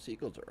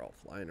seagulls are all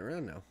flying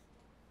around now.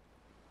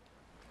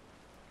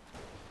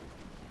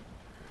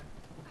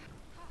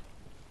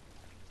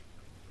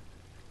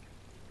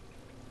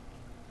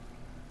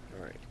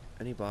 Alright.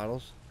 Any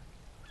bottles?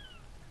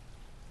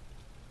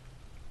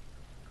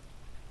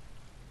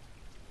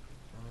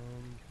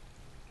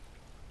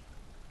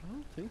 I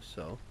don't think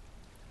so.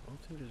 I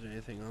don't think there's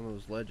anything on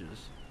those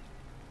ledges.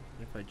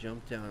 If I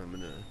jump down, I'm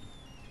gonna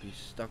be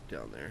stuck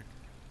down there.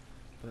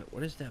 But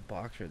what is that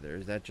box right there?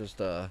 Is that just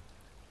my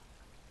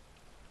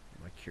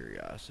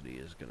curiosity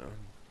is gonna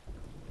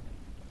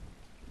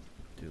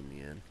do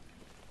me in.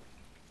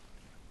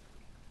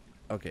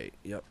 Okay,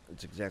 yep,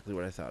 it's exactly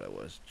what I thought it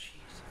was. Jeez,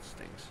 that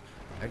stinks.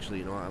 Actually,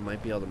 you know what? I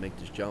might be able to make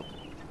this jump.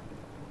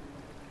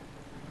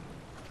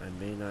 I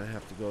may not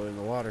have to go in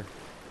the water.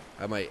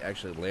 I might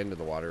actually land in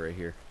the water right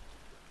here.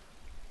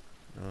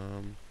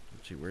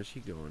 Let's see, where's he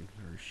going?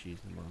 Or she's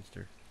the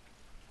monster.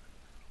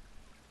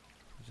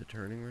 Is it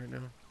turning right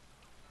now?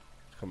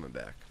 It's coming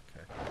back.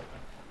 Okay.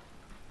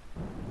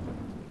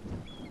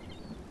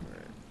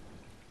 Alright.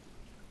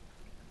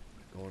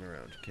 Going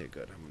around. Okay,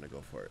 good. I'm gonna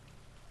go for it.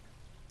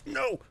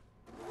 No!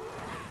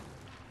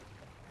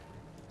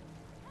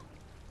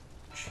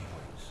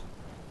 Jeez.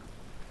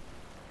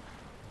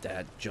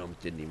 That jump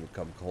didn't even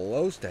come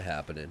close to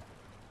happening.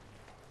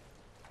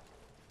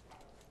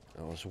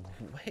 I was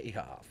way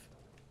off.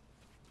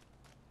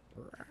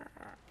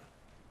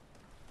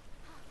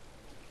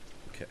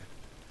 Okay.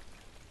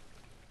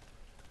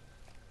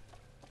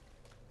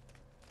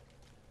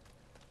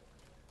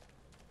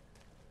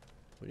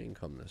 We didn't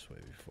come this way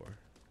before.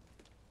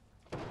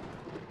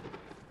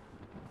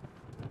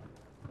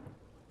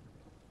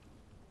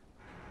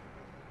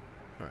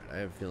 Alright, I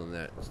have a feeling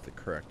that's the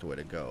correct way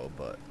to go,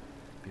 but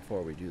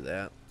before we do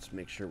that, Let's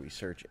make sure we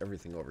search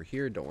everything over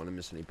here. Don't want to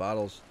miss any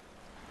bottles.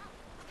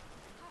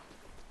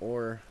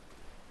 Or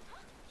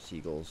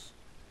seagulls.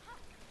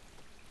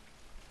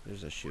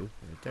 There's a shoe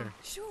right there.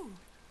 Shoe.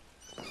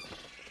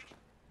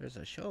 There's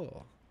a shoe.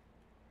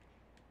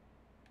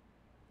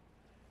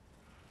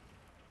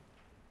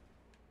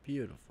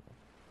 Beautiful.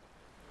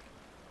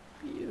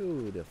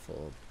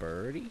 Beautiful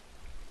birdie.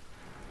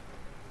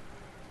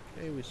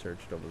 Okay, we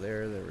searched over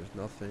there. There was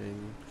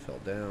nothing. Fell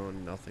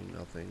down. Nothing,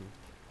 nothing.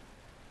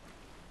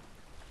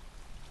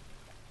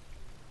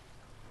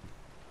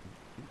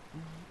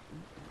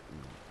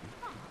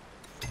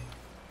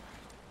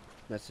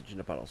 Message in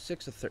a bottle.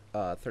 6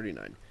 of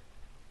 39.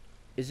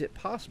 Is it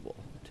possible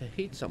to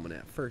hate someone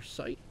at first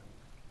sight?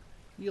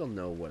 You'll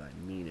know what I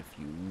mean if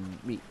you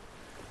meet...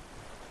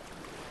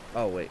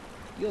 Oh, wait.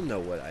 You'll know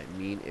what I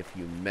mean if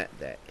you met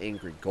that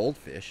angry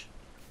goldfish.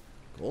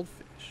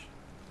 Goldfish?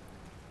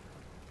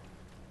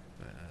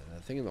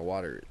 The thing in the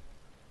water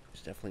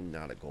is definitely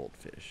not a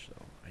goldfish, so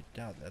I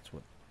doubt that's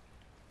what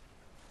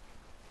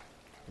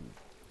the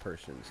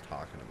person's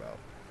talking about.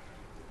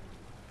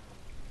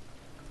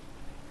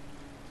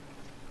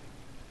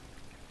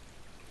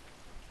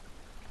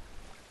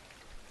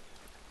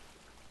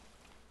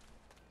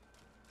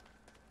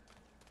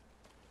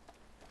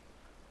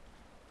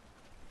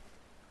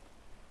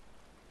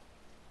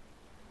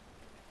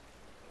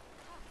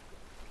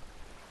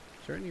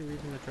 Is there any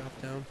reason to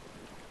drop down?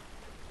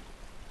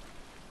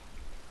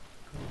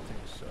 I don't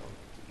think so.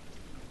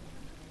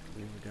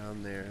 We were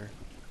down there.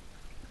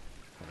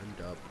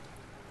 Climbed up.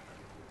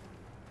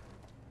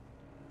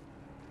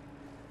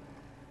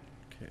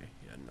 Okay,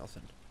 yeah,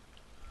 nothing.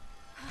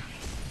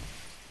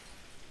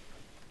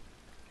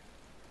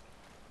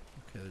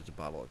 Okay, there's a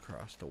bottle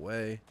across the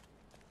way.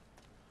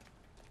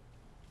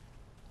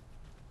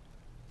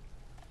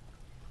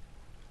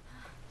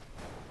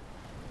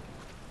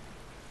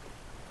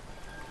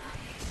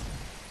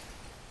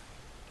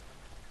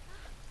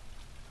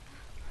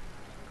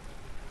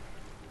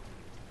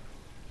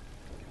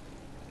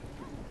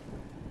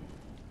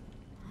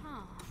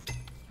 Huh.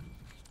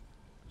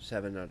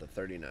 7 out of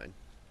 39.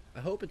 I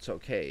hope it's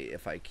okay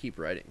if I keep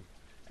writing.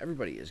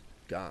 Everybody is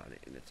gone,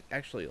 and it's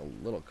actually a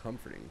little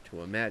comforting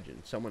to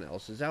imagine someone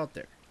else is out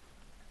there.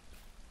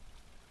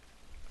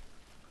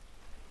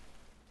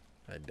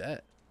 I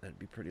bet. That'd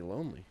be pretty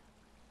lonely.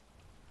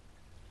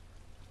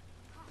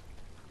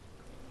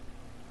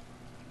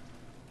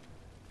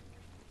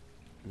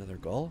 Another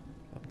gull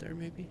up there,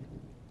 maybe?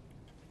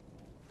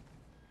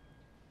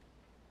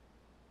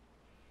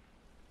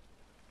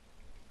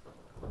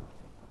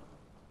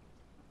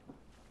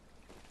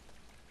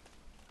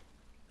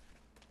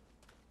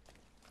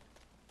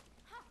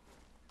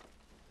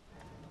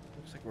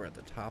 Looks like we're at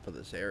the top of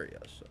this area,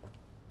 so...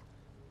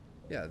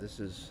 Yeah, this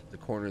is the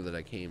corner that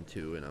I came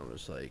to, and I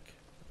was like,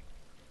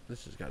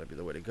 this has got to be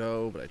the way to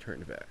go, but I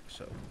turned back,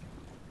 so...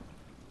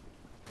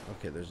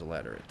 Okay, there's a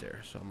ladder right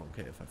there, so I'm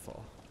okay if I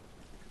fall.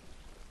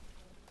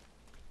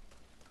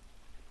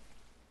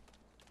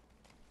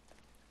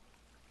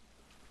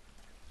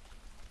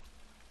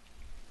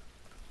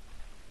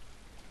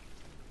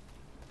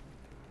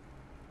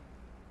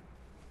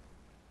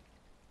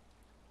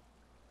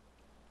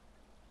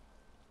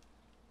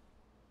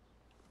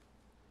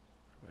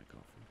 Where do I go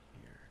from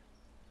here?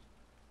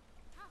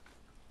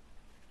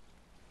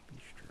 Be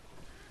strong.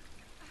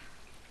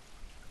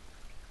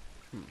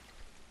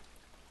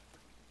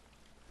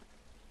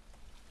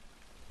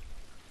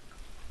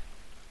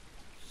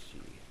 Let's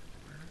see.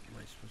 Where am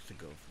I supposed to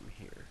go from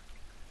here?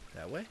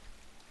 That way?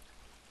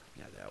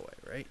 Yeah, that way,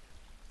 right?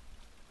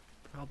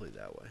 Probably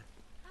that way.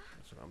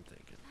 That's what I'm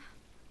thinking.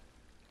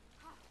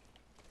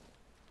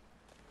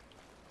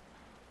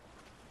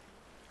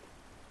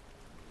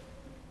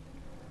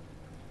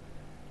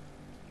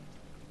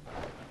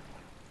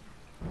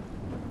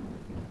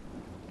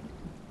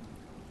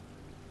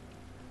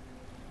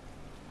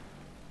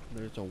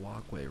 There's a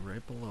walkway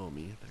right below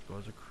me that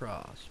goes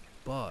across,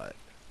 but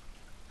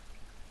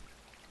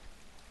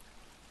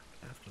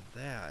after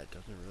that, it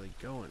doesn't really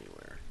go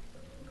anywhere.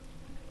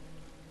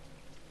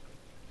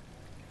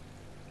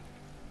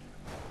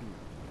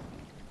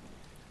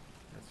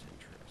 That's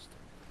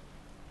interesting.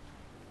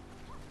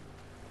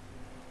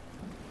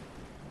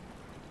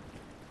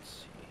 Let's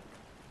see.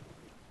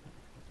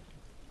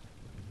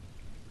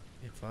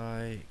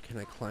 Can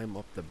I climb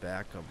up the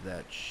back of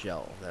that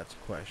shell? That's a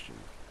question.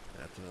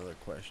 That's another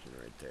question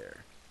right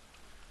there.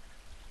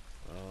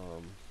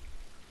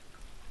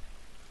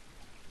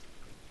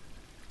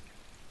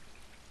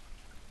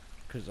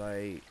 Because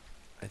I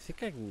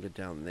think I can get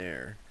down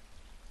there.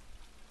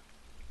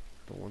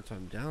 But once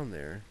I'm down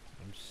there,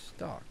 I'm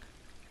stuck.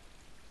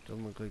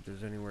 Doesn't look like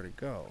there's anywhere to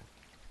go.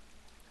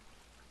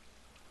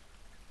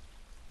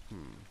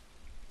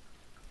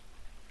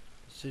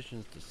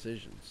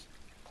 Decisions.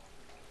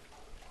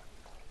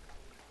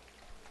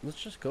 Let's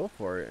just go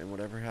for it, and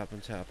whatever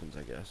happens, happens,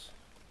 I guess.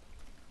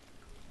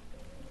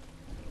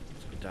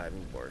 It's like a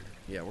diving board.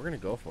 Yeah, we're gonna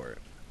go for it.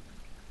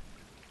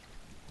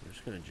 We're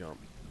just gonna jump.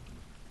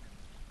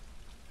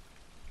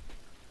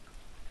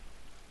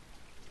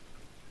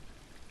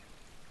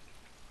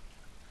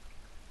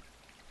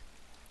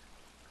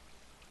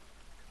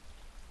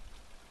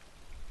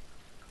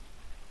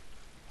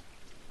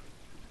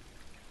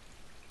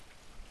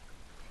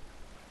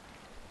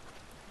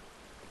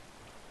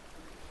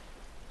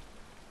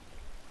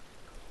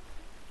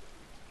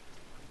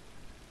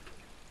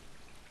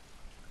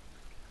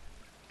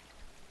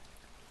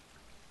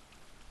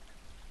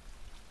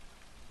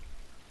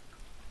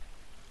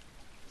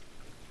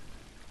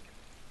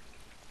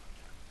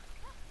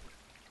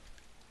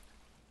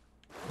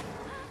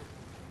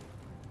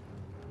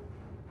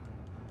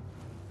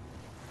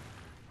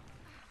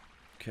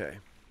 Okay.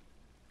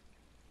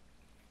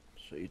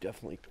 So you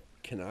definitely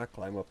cannot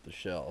climb up the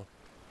shell.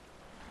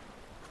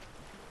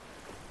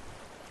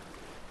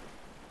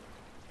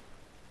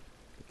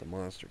 But the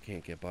monster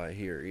can't get by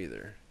here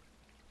either.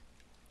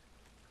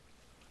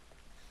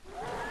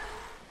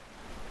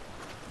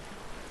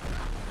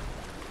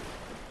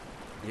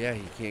 Yeah,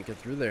 he can't get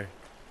through there.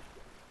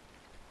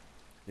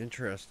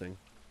 Interesting.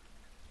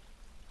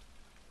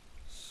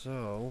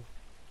 So,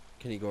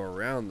 can he go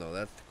around though?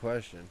 That's the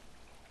question.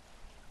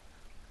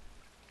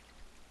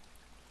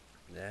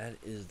 That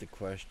is the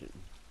question.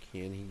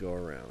 Can he go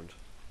around?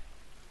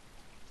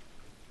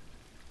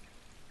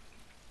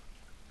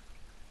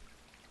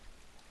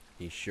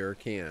 He sure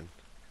can.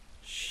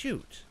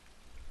 Shoot.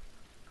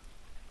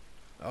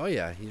 Oh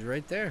yeah, he's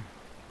right there.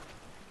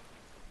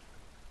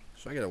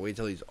 So I gotta wait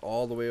till he's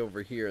all the way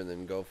over here and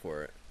then go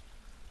for it.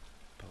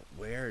 But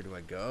where do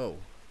I go?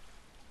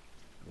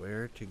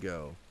 Where to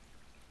go?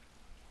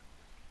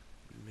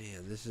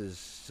 Man, this is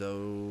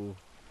so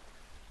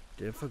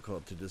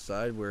difficult to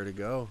decide where to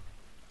go.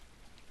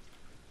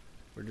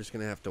 We're just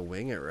gonna have to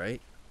wing it, right?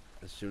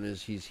 As soon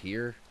as he's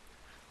here,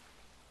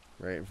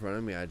 right in front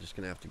of me, I'm just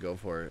gonna have to go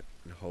for it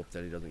and hope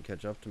that he doesn't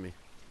catch up to me.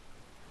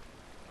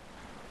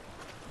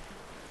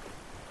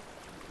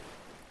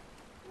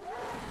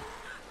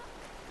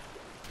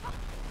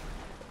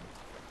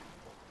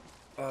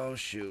 Oh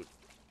shoot.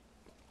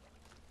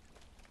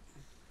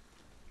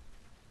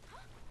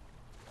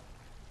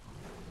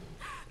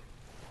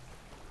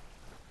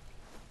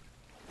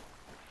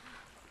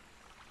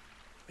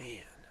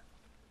 Man,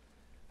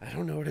 I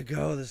don't know where to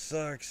go. This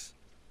sucks.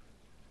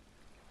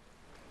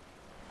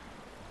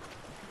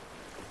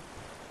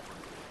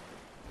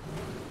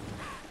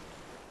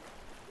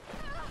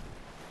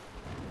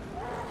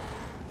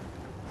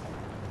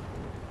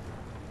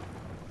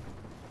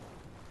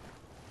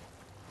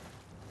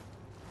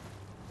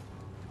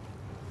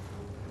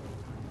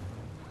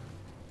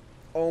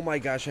 Oh my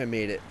gosh, I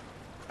made it.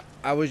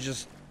 I was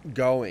just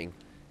going,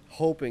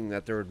 hoping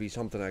that there would be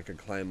something I could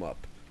climb up.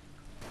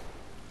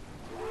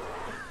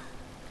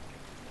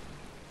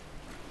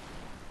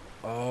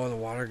 Oh, the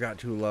water got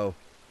too low.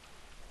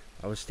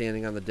 I was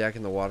standing on the deck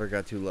and the water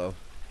got too low.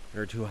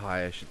 Or too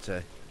high, I should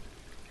say.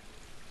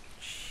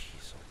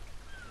 Jeez.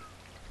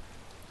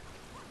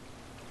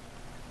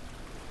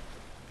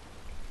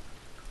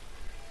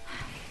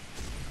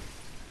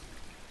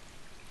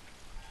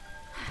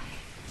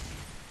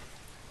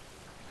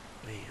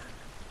 Man,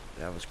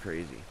 that was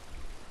crazy.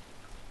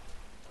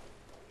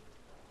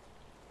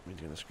 He's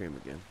gonna scream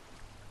again.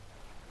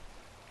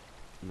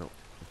 No,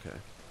 okay.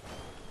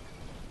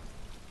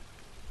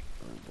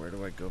 Where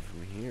do I go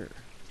from here?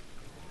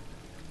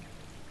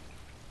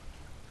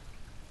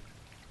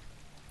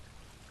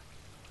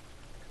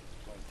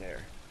 Right there.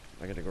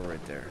 I gotta go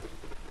right there.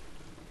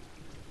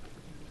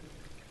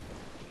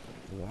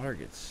 The water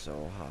gets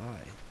so high.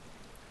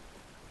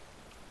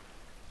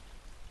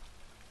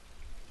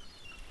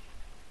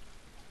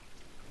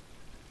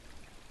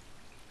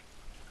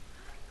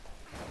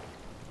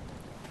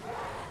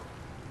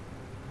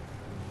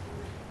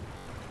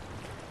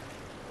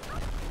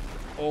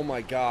 Oh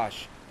my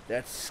gosh.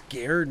 That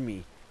scared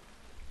me.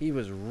 He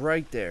was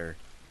right there.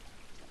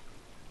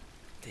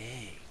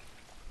 Dang.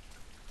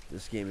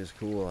 This game is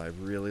cool. I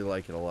really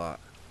like it a lot.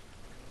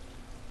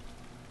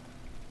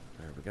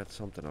 Alright, we got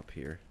something up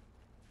here.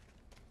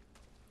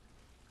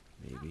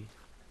 Maybe.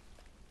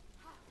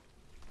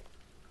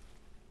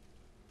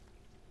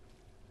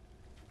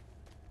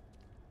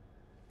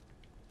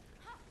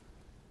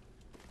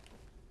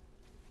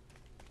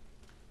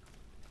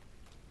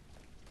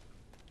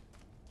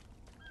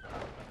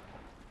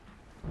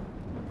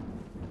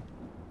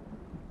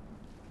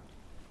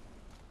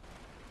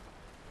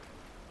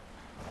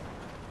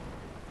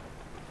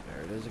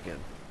 Again.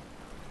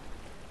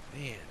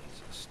 Man,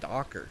 he's a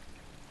stalker.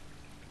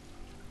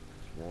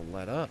 Just won't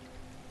let up.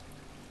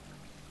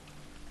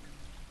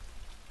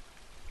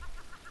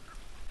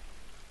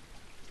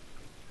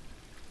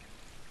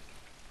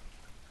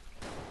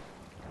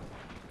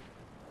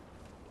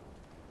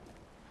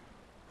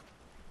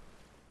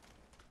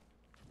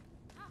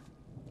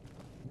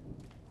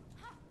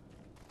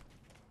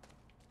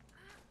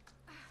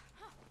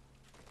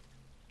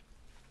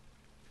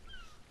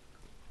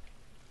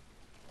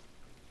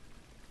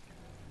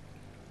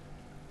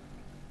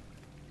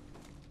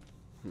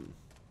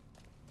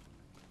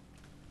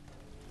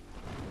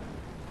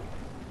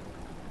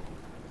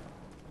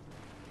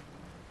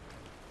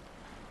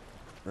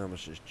 I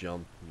almost just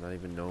jumped, not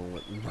even knowing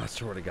what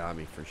monster would have got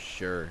me for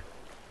sure.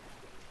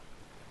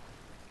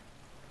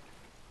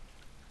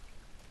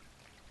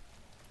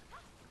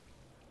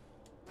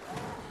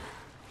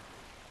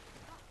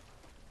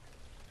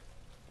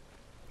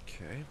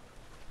 Okay.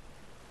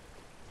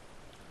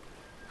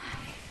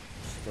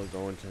 Still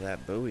going to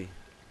that buoy.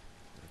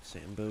 That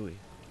same buoy.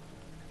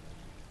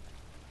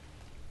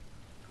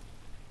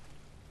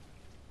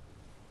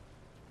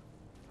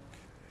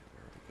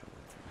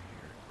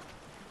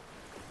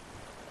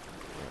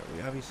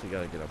 We obviously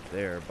got to get up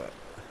there, but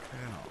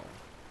how?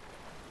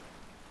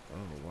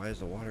 Oh, Why is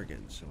the water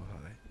getting so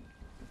high?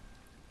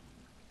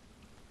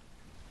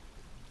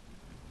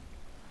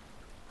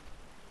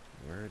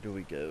 Where do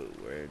we go?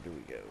 Where do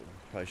we go?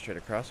 Probably straight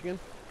across again?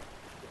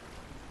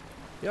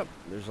 Yep,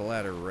 there's a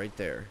ladder right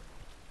there.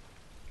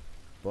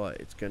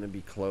 But it's going to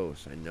be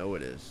close. I know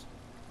it is.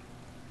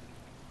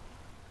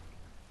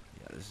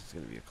 Yeah, this is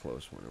going to be a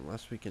close one.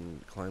 Unless we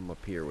can climb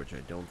up here, which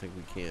I don't think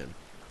we can.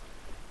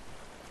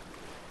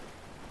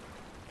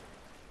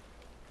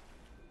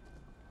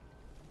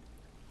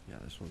 Yeah,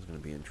 this one's going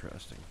to be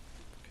interesting.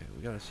 Okay,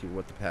 we got to see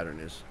what the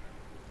pattern is.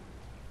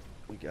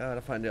 We got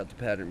to find out the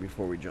pattern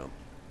before we jump.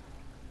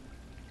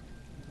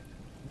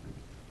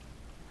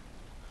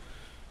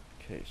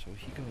 Okay, so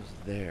he goes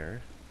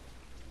there.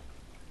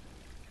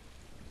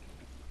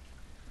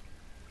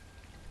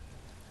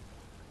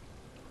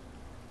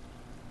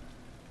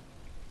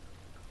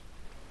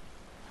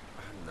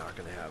 I'm not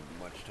going to have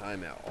much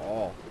time at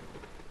all.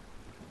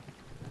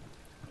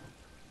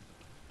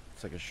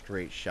 It's like a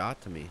straight shot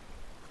to me.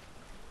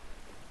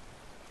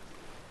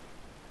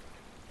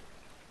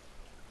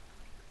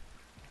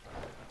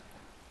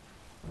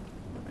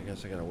 I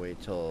guess I gotta wait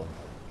till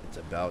it's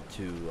about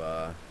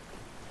to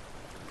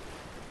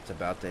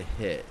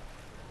hit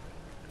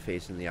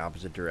facing the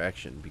opposite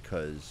direction,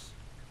 because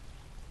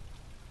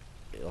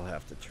it'll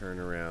have to turn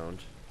around.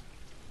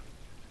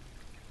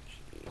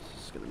 Jeez,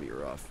 this is gonna be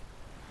rough.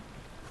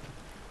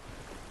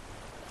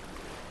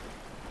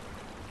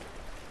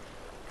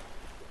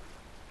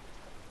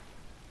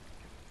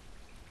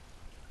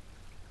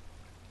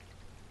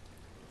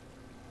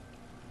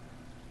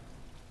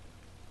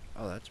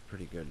 Oh, that's a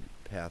pretty good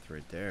path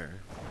right there.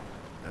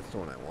 That's the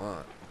one I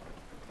want.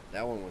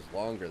 That one was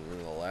longer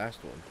than the last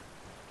one.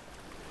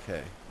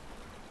 Okay.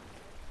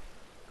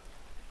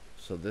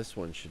 So this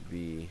one should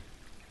be...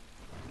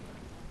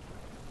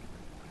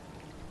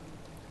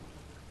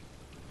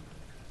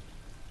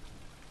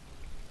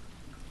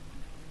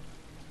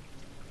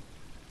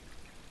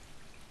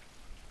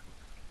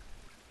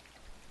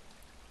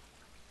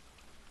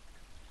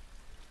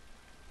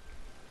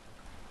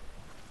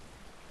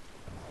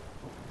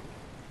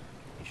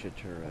 should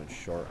turn around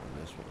short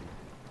on this one.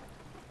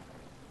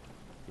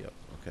 Yep,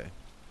 okay.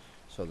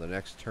 So the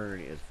next turn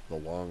is the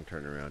long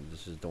turnaround.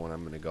 This is the one I'm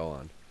going to go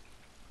on.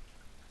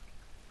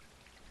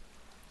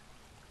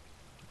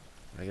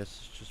 I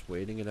guess it's just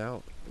waiting it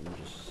out and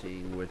just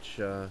seeing which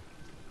one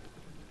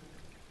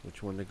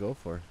to go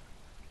for.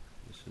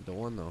 This is the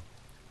one though.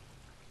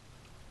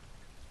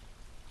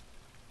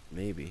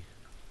 Maybe.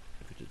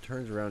 If it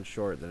turns around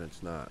short, then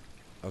it's not.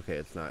 Okay,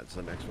 it's not. It's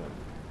the next one.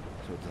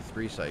 So it's a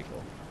 3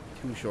 cycle.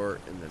 2 short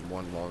and then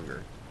 1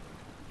 longer.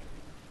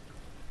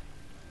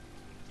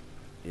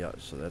 Yeah,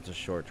 so that's a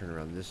short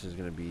turnaround. This is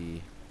going to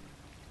be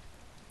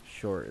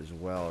short as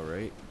well,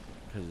 right?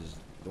 Because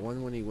the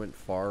one when he went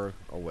far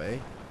away,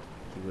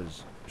 he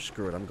was,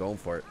 screw it, I'm going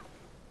for it.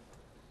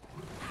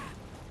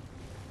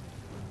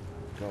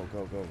 Go,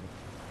 go, go.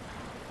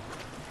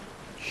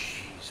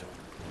 Jeez.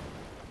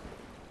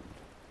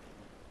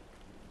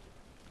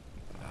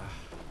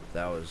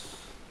 That was...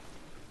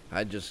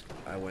 I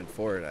went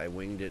for it. I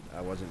winged it. I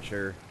wasn't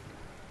sure.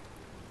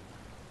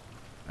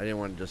 I didn't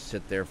want to just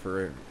sit there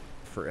for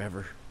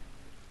forever.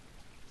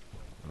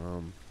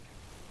 Let's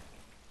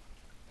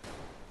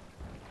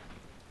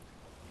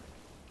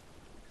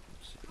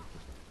see.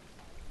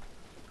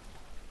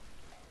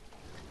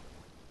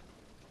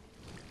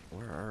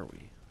 Where are we?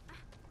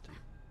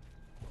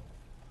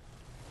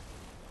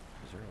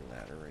 Is there a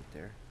ladder right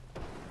there?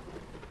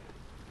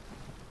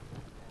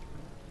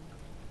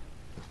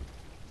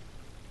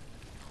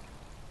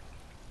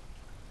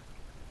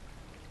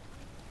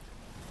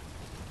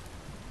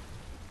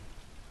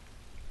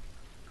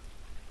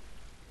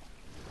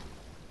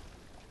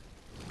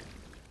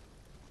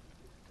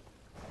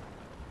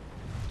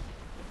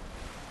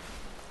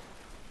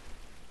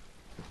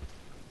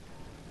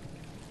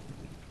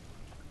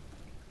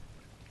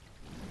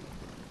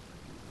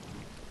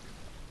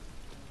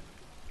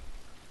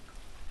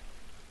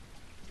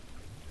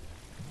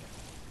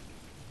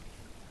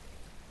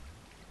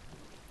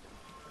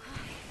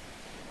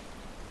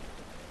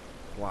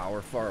 Wow,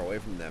 we're far away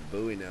from that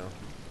buoy now.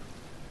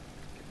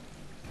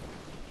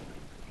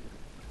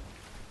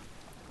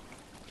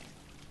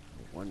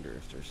 I wonder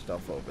if there's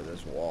stuff over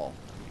this wall.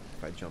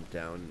 If I jump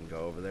down and go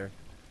over there.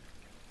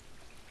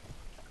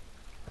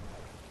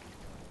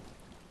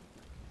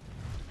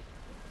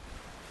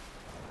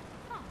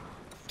 Huh.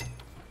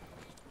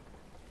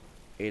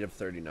 8 of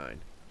 39.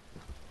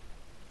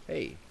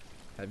 Hey,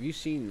 have you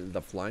seen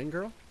the flying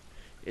girl?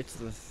 It's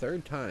the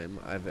 3rd time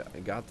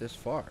I've got this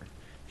far.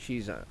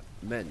 She's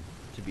meant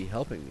to be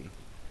helping me.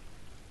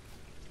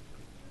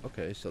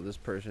 Okay, so this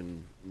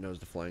person knows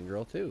the flying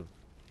girl too.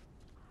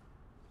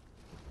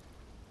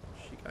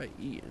 She got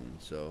eaten,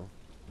 so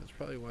that's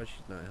probably why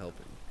she's not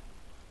helping.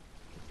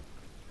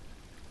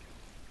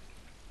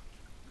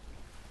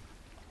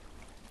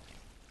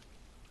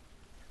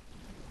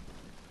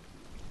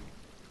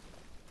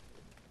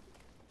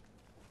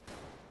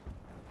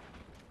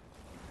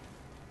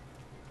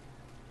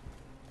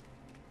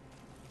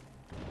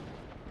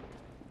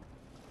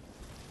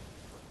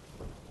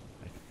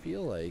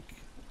 feel like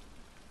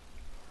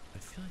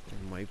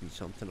there might be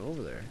something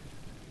over there.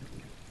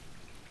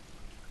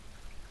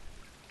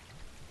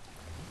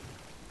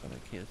 But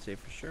I can't say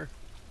for sure.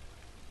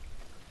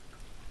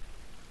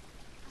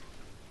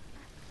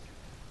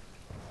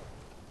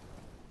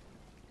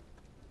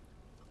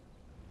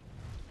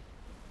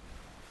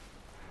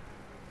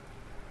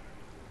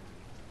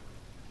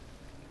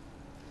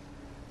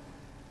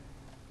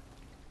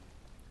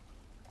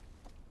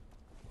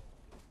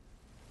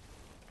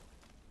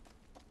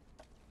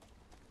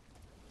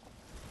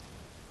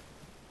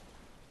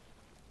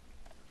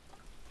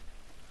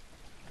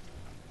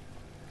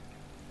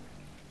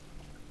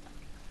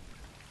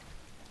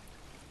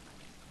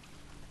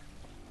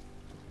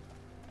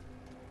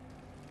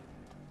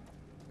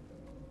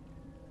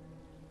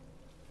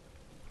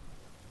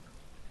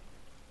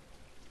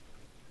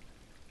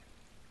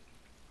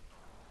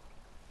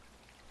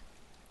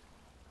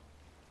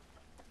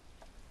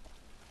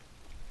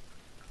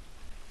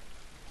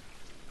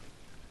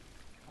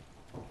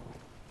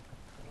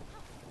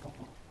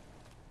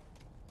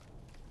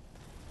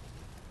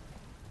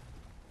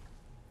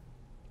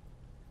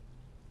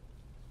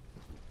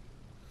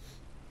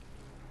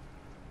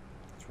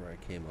 Where I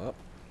came up.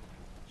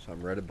 So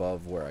I'm right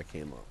above where I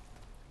came up.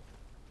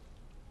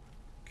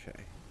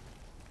 Okay.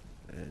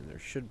 And there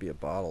should be a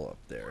bottle up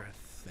there, I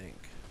think.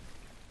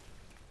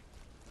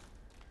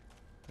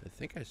 I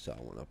think I saw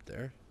one up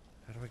there.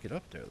 How do I get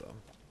up there, though?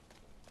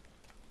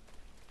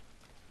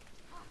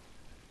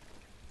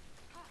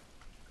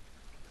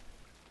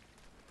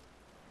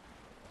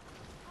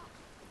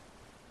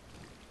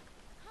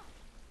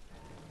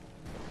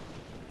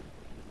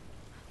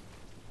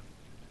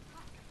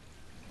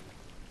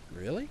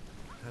 Really?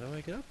 How do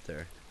I get up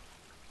there?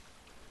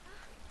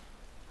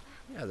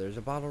 Yeah, there's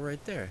a bottle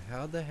right there.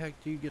 How the heck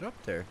do you get up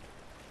there?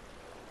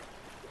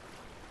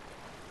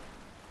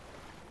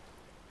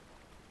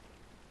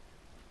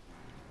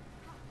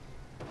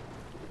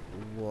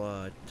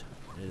 What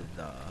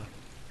the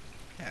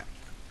heck?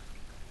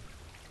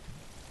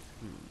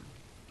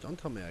 Don't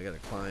tell me I gotta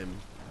climb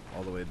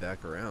all the way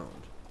back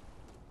around.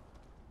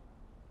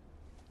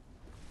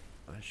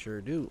 I sure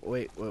do.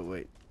 Wait.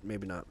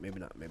 Maybe not.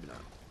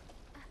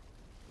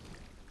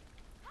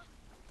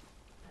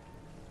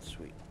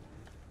 Sweet.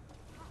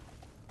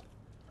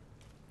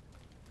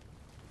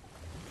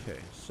 Okay,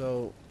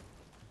 so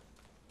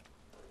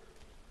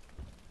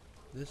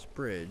this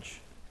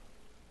bridge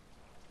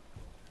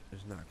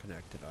is not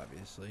connected,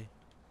 obviously.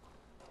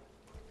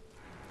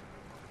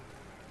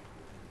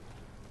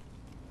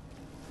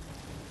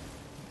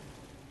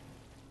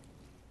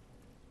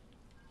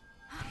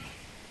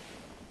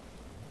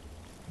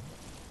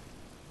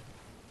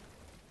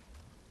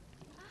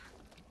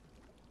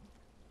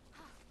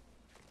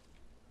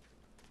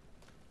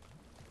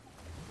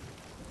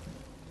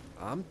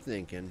 I'm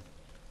thinking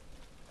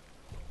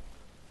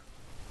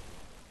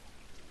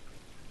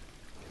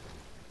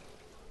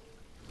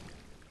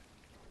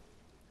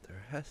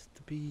there has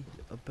to be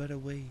a better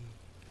way.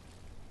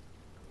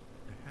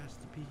 There has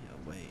to be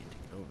a way to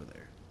get over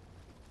there.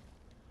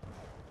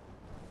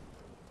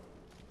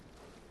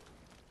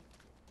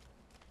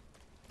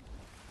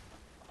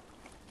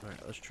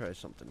 Alright, let's try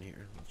something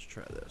here. Let's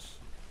try this.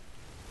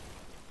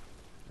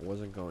 I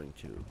wasn't going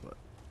to, but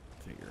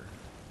figure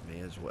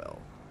may as well.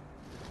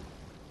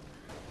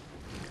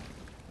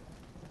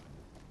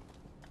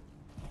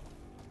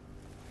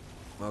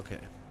 Okay,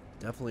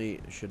 definitely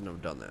shouldn't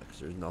have done that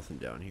because there's nothing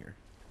down here.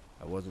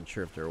 I wasn't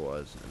sure if there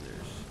was, and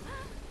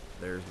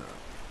there's not.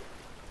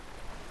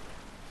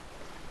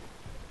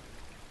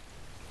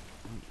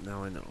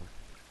 Now I know.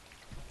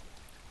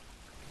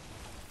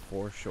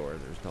 For sure,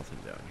 there's nothing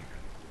down here.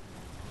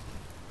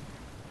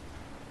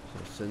 So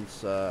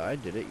since I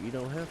did it, you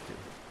don't have to.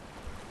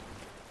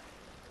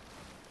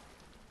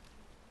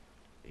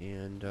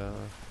 And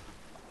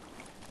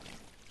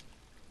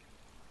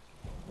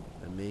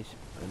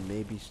I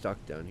may be stuck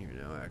down here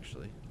now,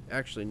 actually.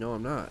 Actually, no,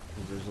 I'm not.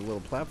 Because there's a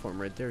little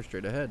platform right there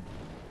straight ahead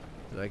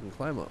that I can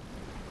climb up.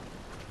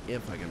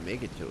 If I can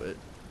make it to it.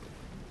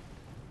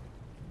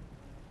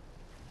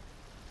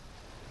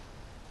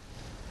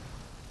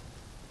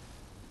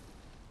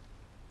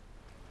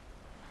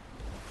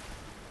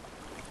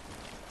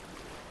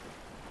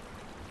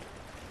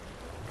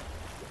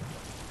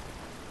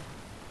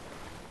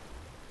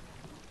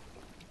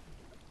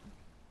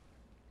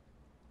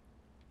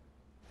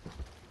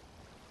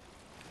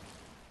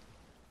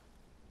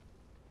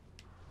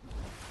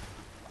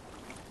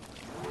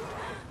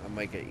 I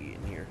might get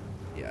eaten here.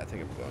 Yeah, I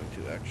think I'm going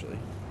to, actually.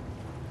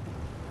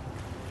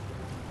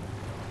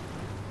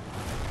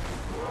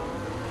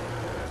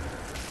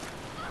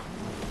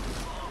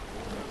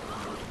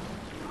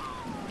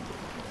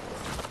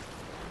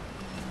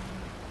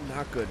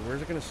 Not good.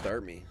 Where's it going to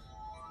start me?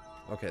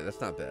 Okay,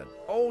 that's not bad.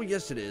 Oh,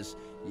 yes it is.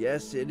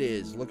 Yes, it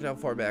is. Look at how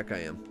far back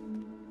I am.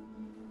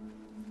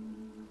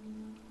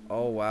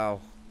 Oh, wow.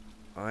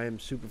 I am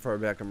super far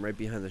back. I'm right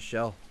behind the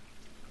shell.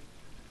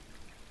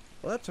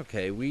 Well, that's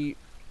okay. We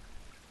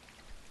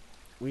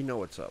know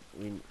what's up.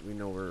 We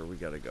know where we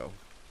gotta go.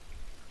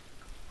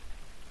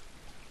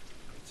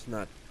 It's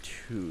not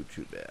too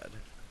bad.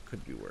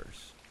 Could be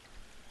worse.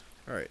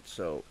 Alright,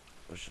 so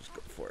let's just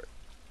go for it.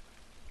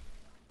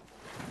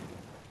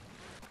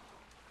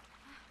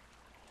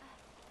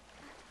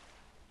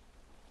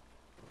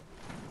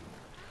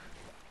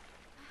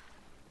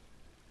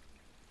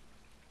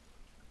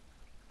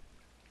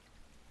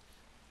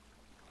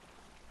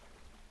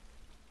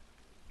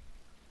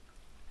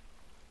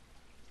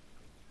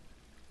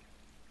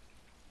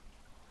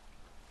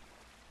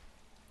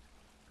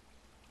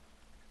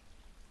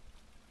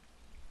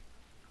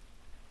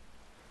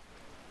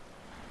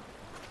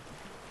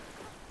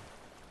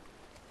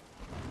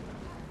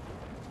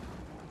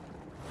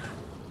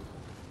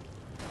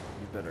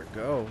 Better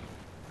go.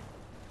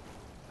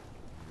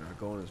 Not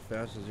going as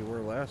fast as you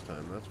were last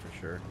time, that's for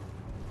sure.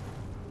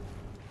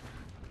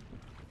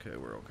 Okay,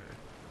 we're okay.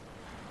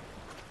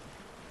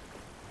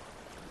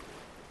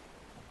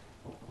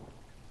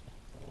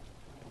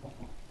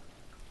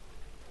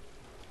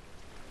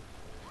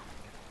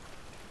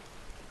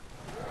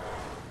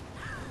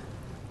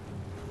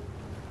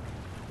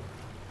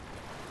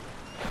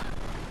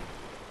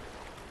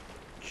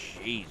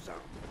 Jeez.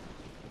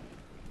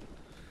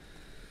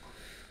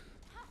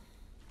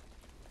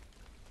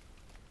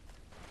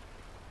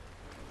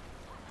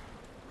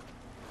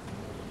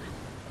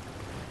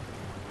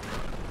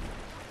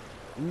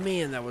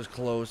 Man, that was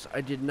close. I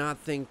did not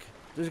think...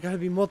 There's got to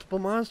be multiple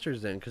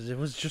monsters then, because it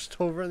was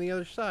just over on the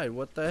other side.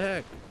 What the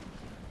heck?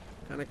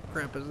 What kind of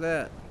crap is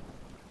that?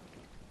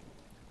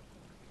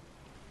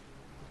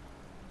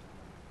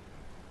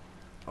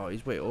 Oh,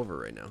 he's way over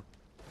right now.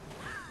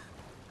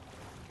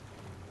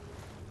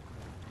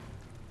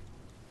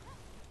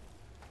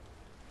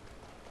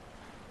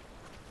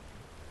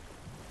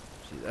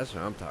 See, that's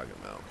what I'm talking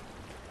about.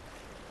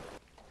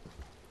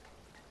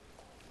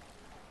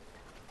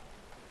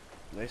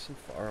 Nice and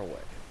far away.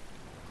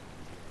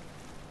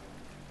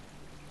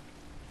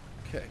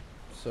 Okay,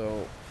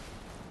 so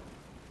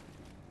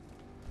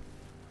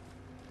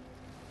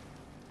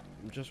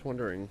I'm just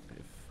wondering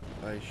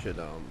if I should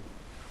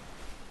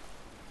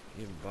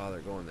even bother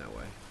going that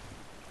way.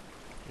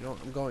 You know,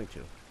 I'm going to.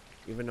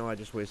 Even though I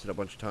just wasted a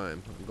bunch of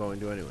time, I'm going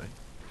to anyway.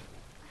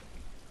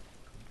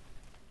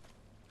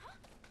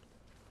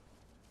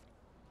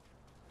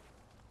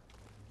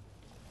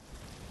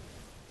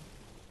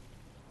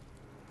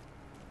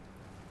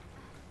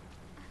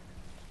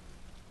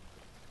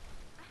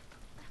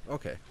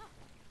 Okay.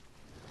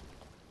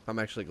 I'm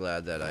actually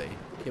glad that I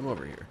came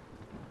over here.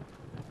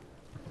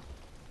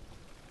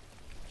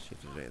 See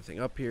if there's anything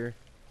up here.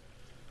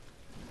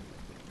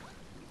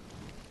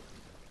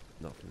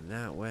 Nothing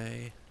that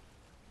way.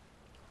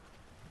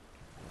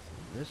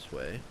 Nothing this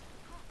way.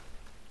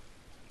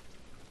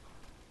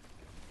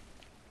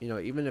 You know,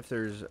 even if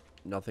there's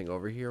nothing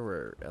over here,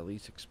 we're at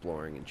least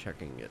exploring and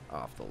checking it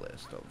off the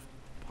list of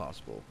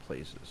possible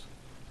places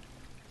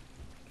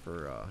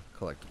for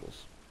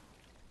collectibles.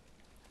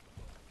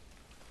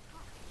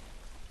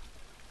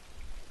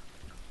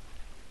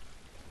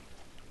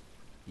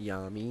 Yeah,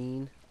 I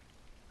mean.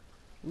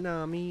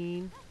 Nah, I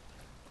mean.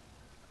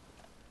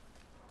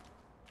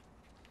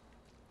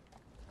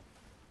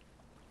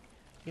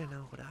 You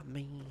know what I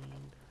mean.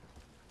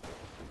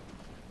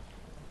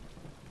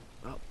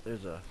 Oh,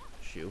 there's a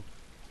shoe.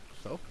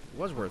 So, it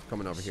was worth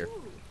coming over here.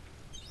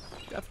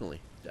 Definitely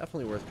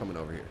worth coming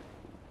over here.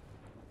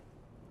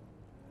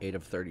 8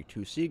 of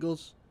 32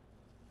 seagulls.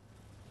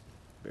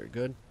 Very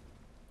good.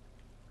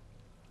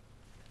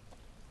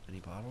 Any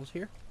bottles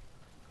here?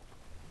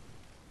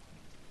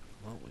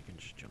 Well, we can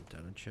just jump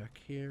down and check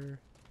here.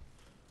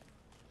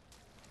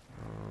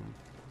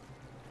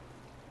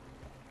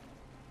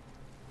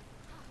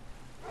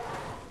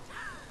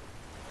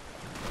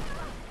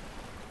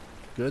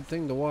 Good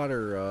thing the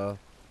water,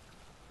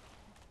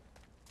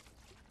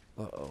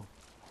 uh-oh.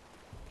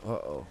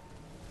 Uh-oh.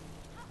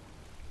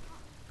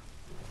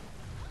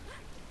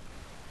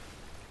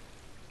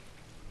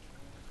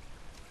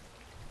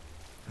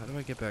 How do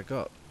I get back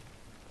up?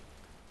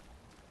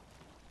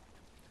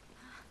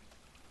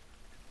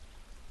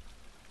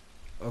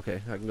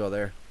 Okay, I can go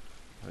there.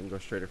 I can go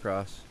straight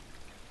across.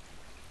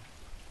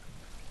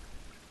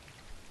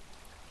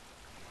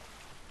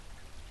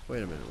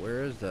 Wait a minute,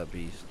 where is that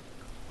beast?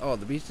 Oh,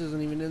 the beast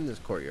isn't even in this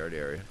courtyard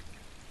area.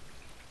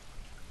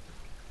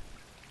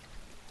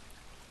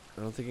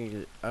 I don't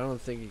think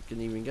it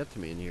can even get to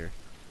me in here.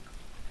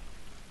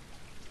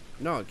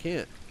 No, it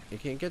can't. It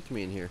can't get to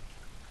me in here.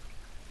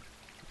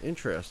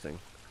 Interesting.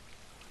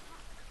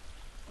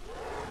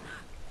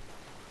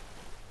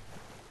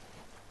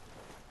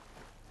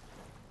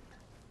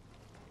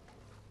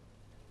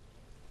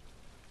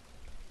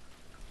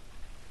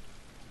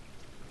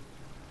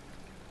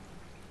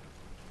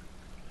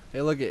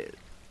 Hey, look,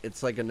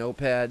 it's like a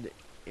notepad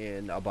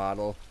and a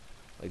bottle.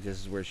 Like, this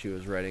is where she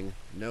was writing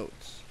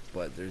notes.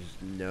 But there's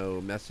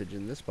no message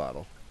in this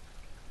bottle.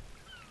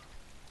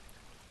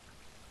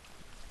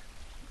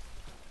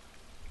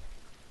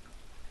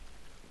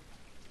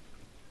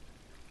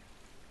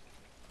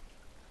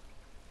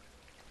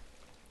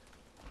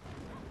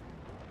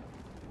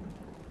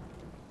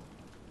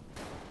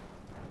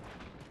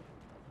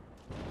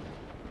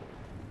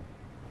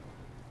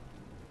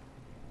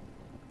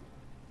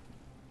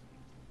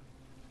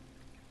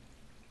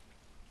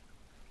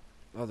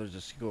 Oh, there's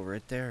a seagull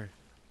right there.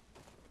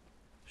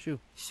 Shoo.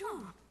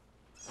 Shoo!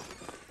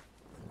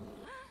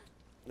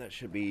 That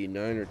should be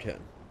 9 or 10.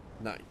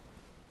 9.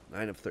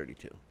 9 of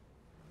 32.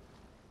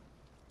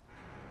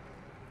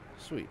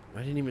 Sweet. I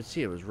didn't even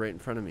see it. It was right in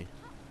front of me.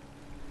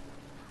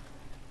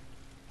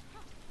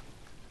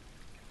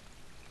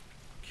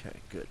 Okay,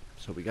 good.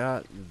 So we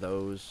got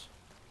those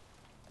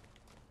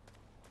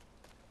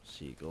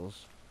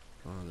seagulls.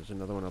 Oh, there's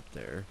another one up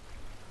there.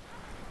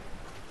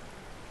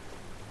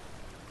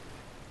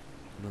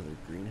 Another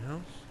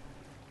greenhouse.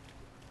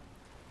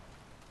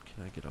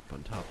 Can I get up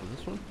on top of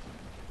this one?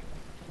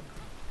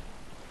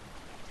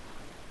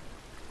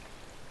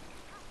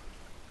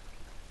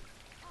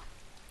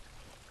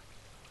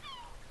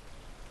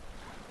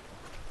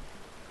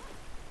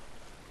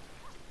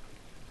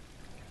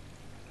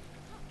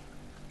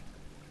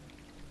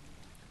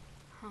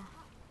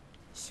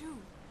 Shoo!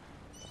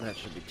 That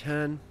should be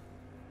 10.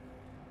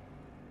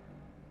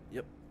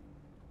 Yep.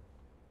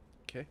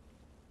 Okay.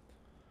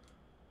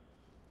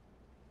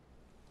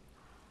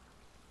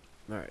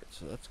 Alright,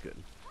 so that's good.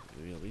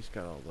 We at least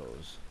got all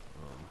those.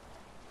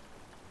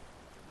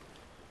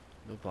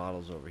 No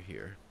bottles over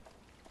here,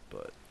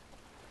 but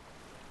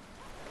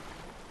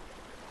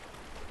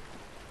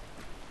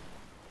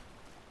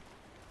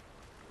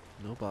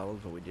no bottles,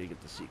 but we did get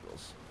the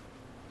seagulls.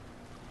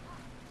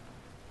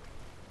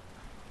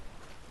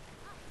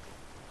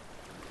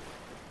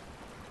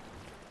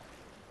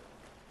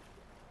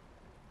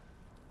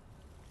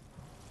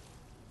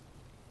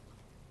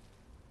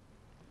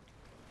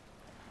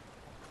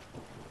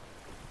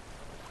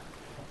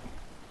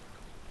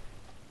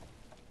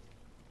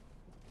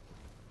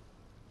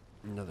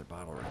 Another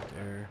bottle right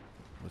there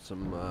with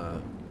some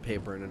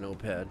paper and a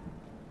notepad.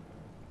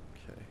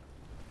 Okay.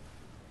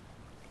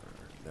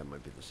 That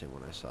might be the same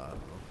one I saw. I don't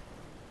know.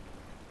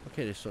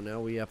 Okay, so now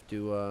we have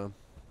to,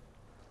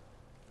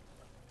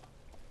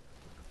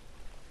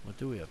 what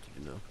do we have to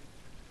do now?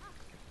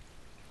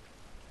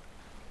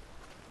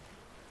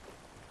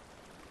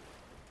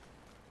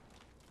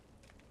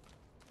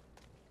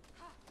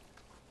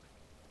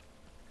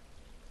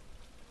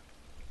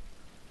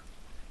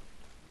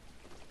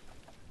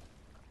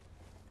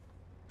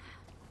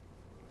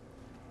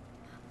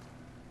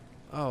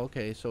 Oh,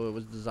 okay, so it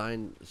was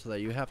designed so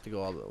that you have to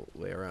go all the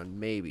way around.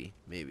 Maybe.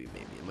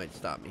 It might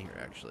stop me here,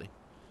 actually.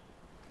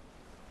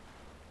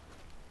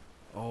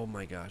 Oh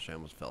my gosh, I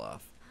almost fell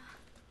off.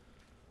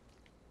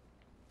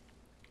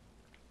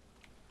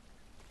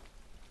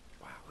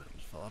 Wow, I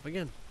almost fell off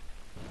again.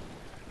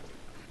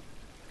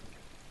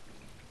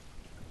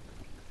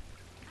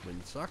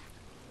 Wind suck.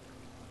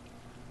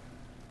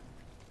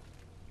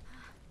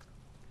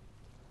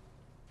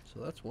 So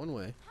that's one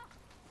way.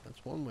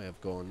 That's one way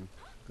of going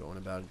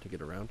about it to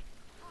get around.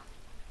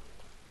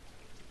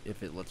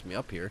 If it lets me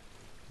up here.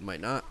 It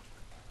might not.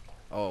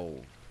 Oh,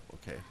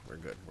 okay. We're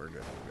good.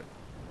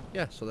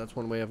 Yeah, so that's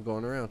one way of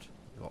going around.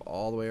 Go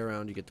all the way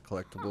around, you get the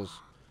collectibles.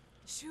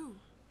 Shoo!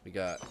 We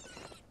got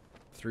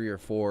 3 or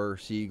 4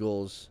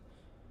 seagulls.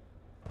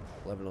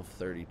 11 of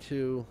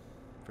 32.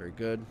 Very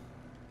good.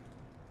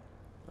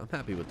 I'm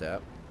happy with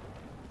that.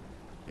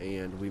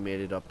 And we made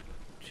it up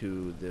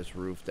to this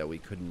roof that we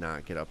could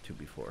not get up to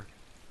before.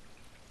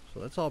 So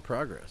that's all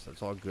progress.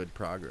 That's all good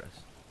progress.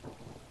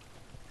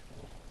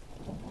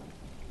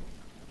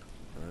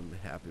 I'm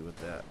happy with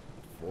that,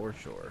 for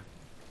sure.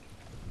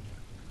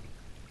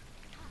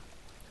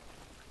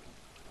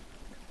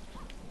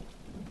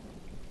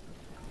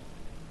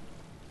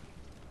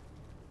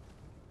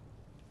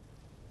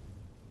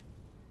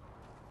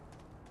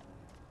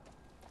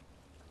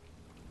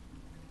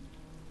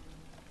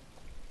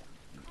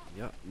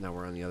 Yep, now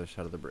we're on the other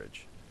side of the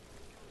bridge.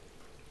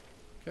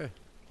 Okay.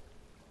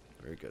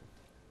 Very good.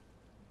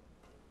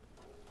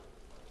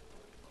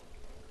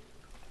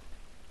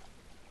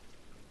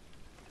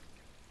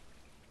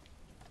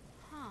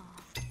 Huh.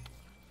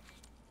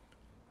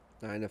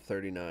 9 of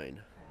 39.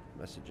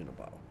 Message in a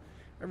bottle.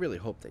 I really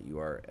hope that you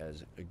are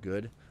as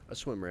good a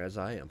swimmer as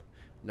I am.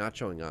 Not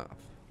showing off.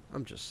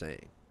 I'm just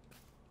saying.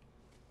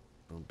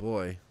 Oh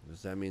boy.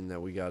 Does that mean that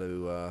we got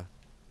to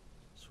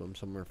swim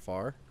somewhere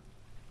far?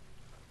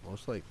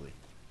 Most likely.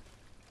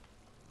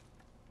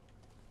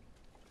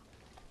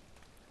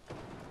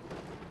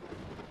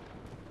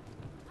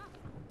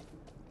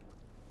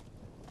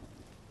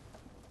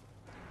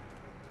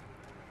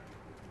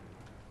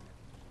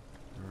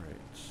 Alright,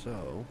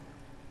 so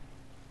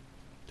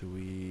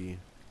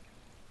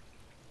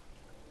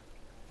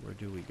where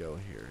do we go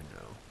here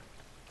now?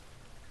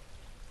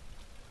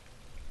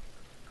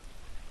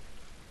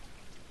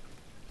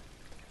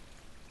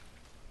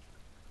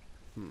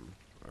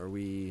 Where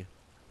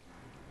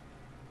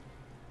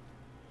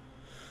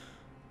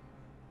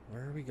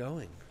are we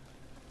going?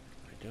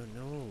 I don't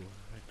know.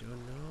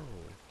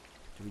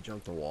 Do we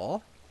jump the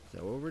wall? Is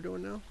that what we're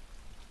doing now?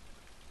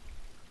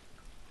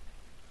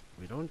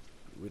 We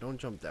don't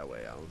jump that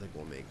way. I don't think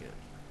we'll make it.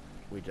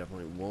 We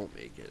definitely won't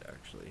make it,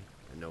 actually.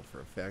 I know for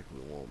a fact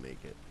we won't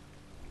make it.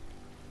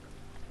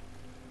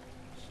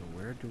 So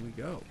where do we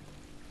go?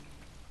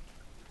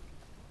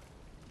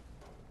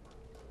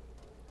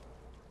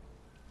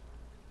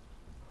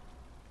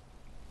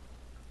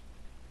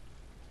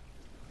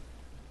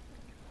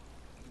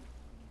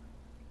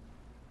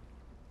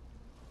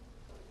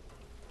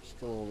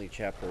 Still only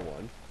chapter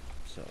 1,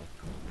 so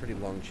pretty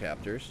long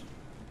chapters,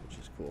 which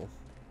is cool.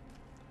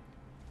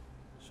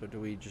 So do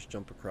we just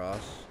jump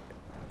across?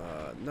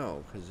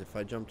 No, because if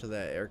I jump to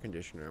that air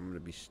conditioner, I'm going to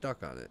be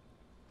stuck on it.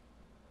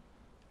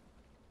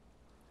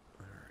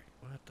 Alright,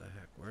 what the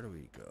heck? Where do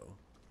we go?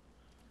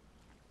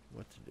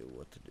 What to do,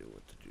 what to do,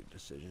 what to do.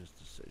 Decisions,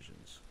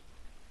 decisions.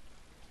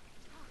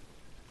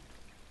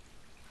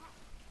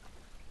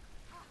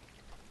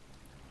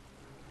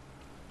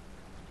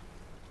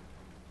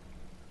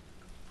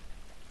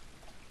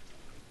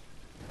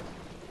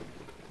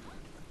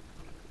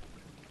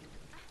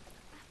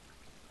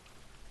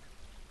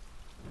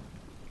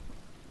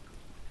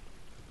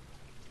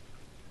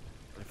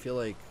 I feel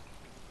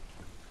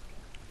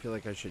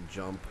like I should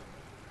jump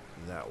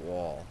that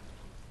wall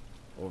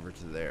over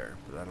to there,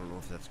 but I don't know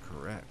if that's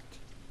correct.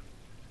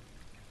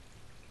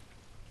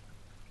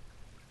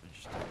 I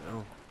just don't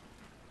know.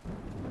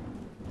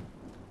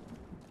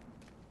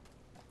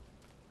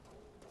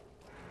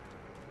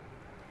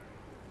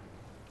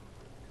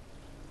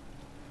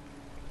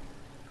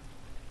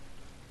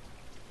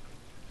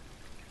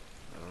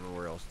 I don't know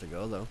where else to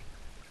go though.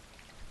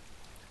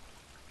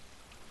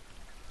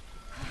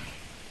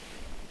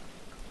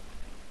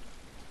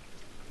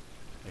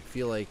 I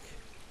feel like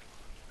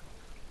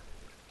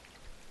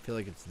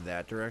it's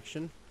that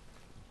direction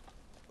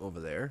over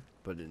there,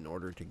 but in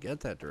order to get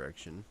that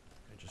direction,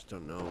 I just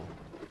don't know.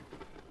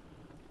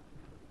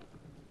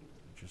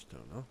 I just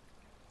don't know.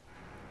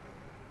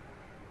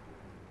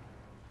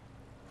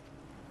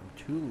 I'm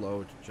too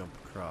low to jump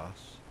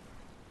across.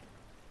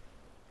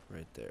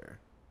 Right there.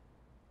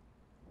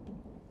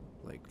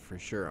 Like, for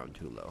sure I'm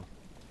too low.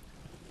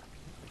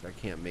 Like, I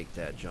can't make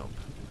that jump.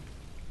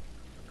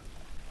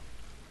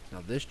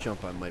 Now this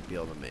jump I might be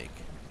able to make.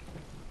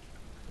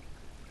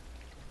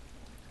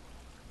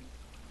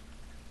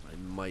 I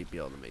might be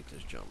able to make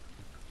this jump.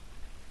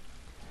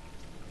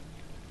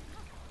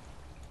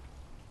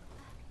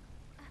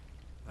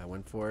 I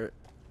went for it.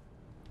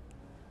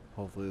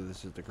 Hopefully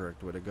this is the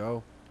correct way to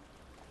go.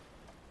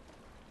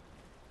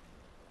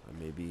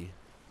 I may be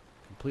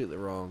completely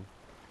wrong.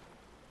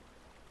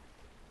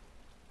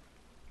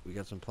 We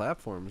got some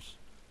platforms.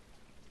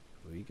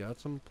 We got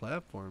some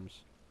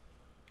platforms.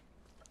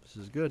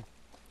 This is good.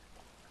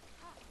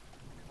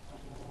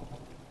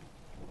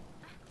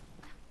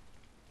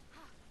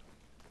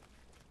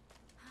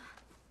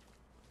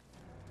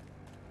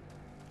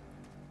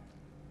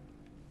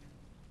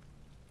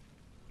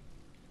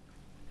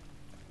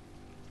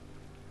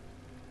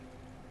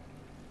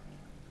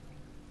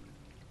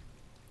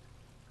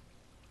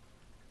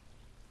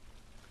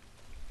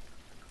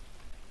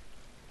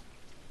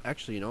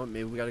 Actually, you know what?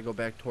 Maybe we gotta go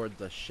back toward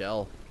the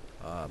shell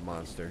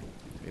monster.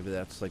 Maybe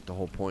that's like the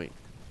whole point.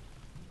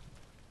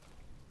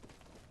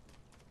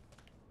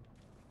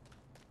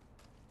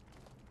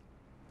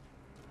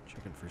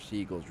 Checking for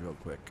seagulls real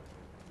quick.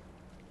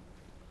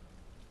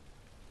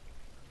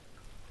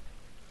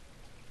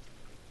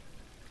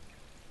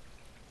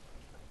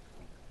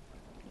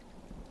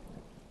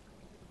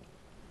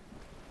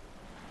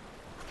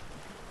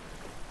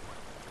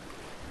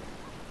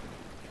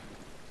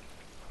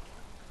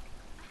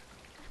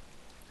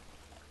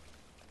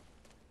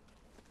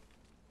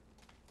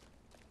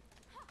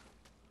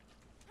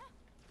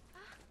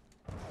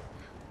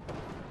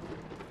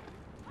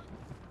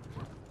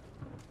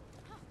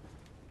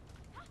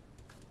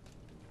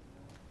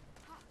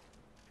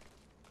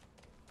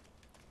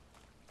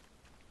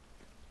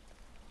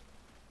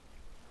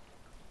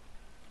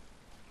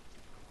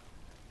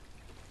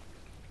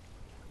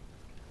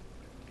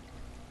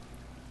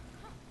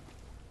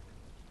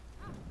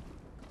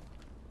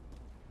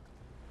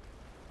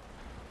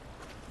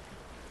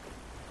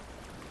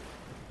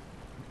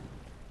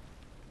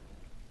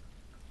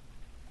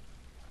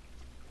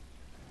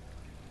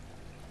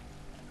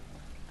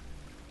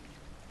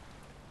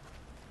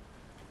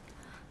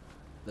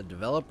 The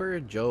developer,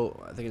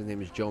 Joe, I think his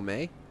name is Joe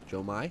May.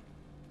 Joe Mai.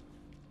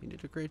 He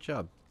did a great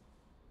job.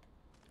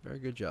 Very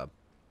good job.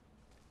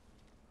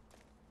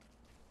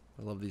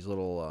 I love these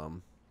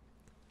little,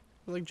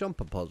 like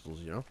jumping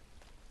puzzles, you know?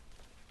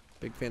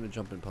 Big fan of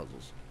jumping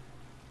puzzles.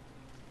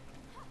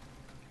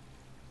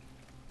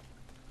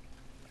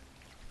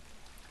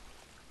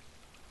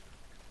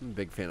 I'm a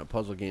big fan of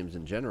puzzle games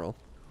in general.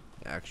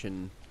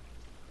 Action,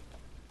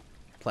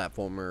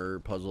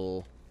 platformer,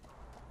 puzzle.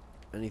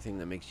 Anything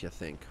that makes you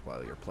think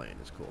while you're playing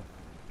is cool.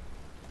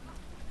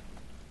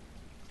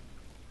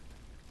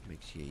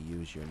 Makes you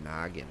use your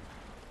noggin.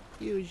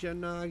 Use your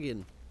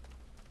noggin.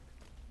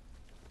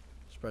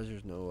 Surprised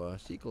there's no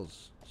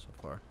seagulls so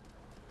far.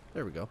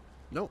 There we go.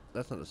 Nope,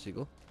 that's not a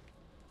seagull.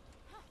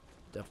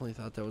 Definitely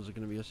thought that was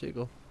going to be a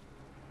seagull.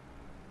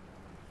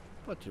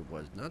 But it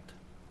was not.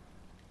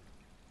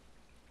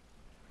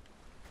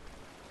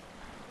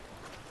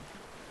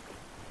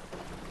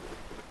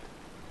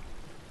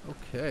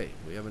 Okay,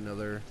 we have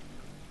another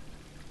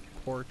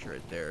porch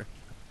right there.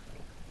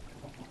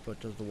 But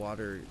does the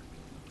water...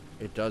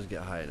 It does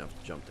get high enough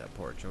to jump that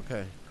porch.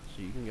 Okay,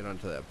 so you can get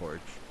onto that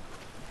porch.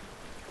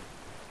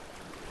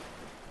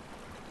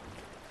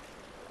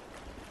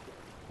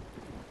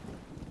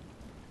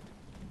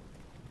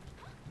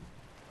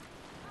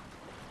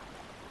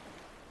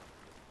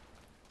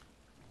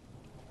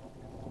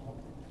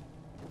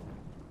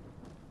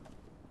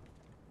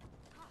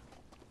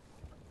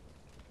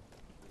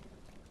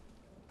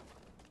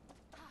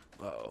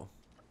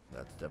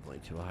 It's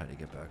definitely too high to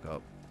get back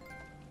up.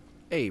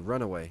 Hey,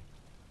 runaway.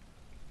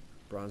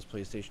 Bronze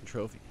PlayStation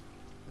trophy.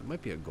 It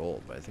might be a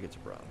gold, but I think it's a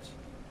bronze.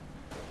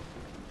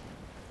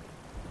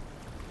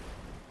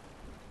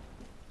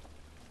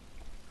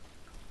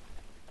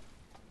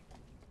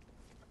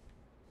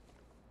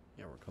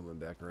 Yeah, we're coming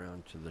back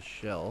around to the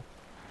shell.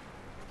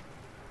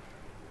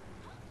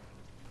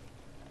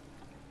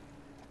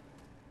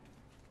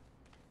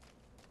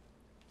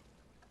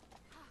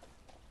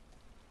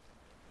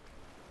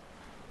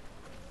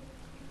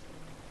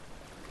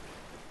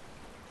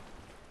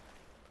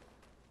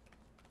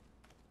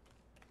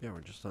 Yeah,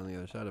 we're just on the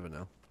other side of it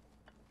now.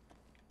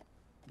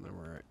 And then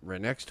we're right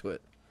next to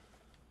it.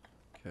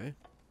 Okay.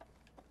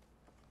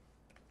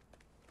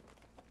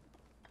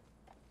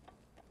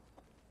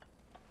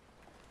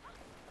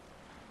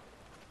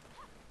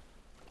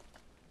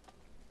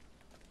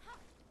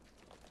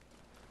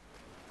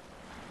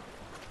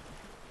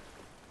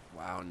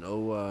 Wow,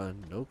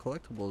 no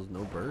collectibles,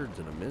 no birds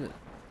in a minute.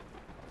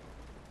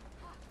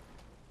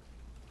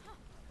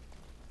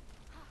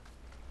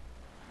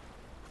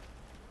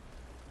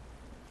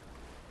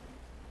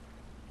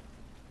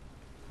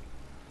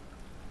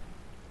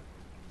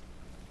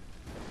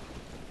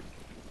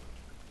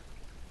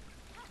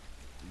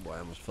 Boy, I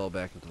almost fell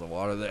back into the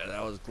water there.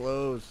 That was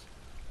close.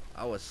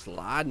 I was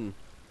sliding.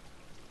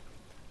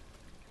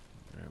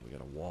 Alright, we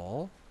got a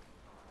wall.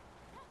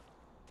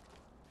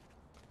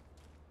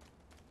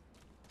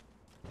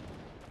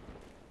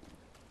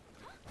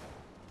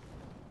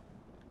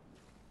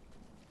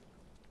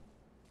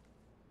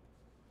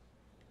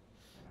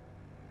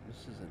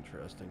 This is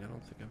interesting. I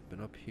don't think I've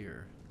been up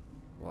here.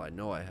 Well, I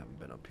know I haven't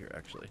been up here,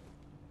 actually.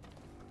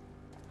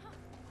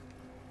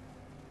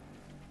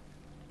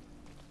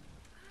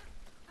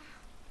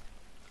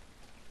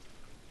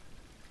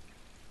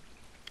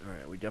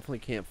 Alright, we definitely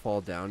can't fall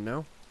down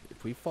now.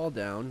 If we fall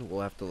down,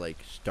 we'll have to, like,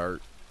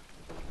 start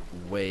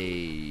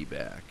way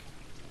back.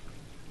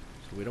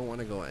 So we don't want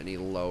to go any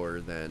lower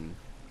than...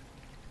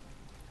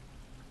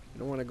 We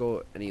don't want to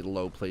go any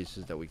low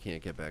places that we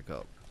can't get back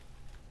up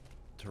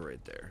to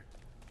right there.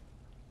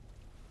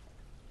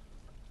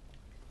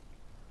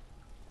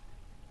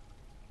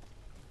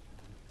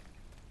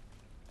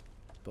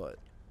 But,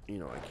 you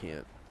know,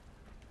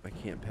 I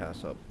can't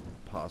pass up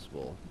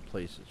possible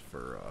places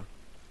for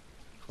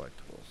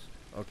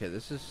collectibles. Okay,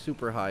 this is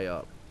super high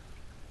up.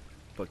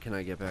 But can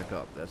I get back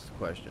up? That's the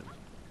question.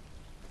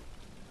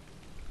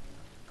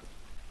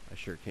 I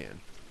sure can.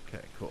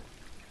 Okay, cool.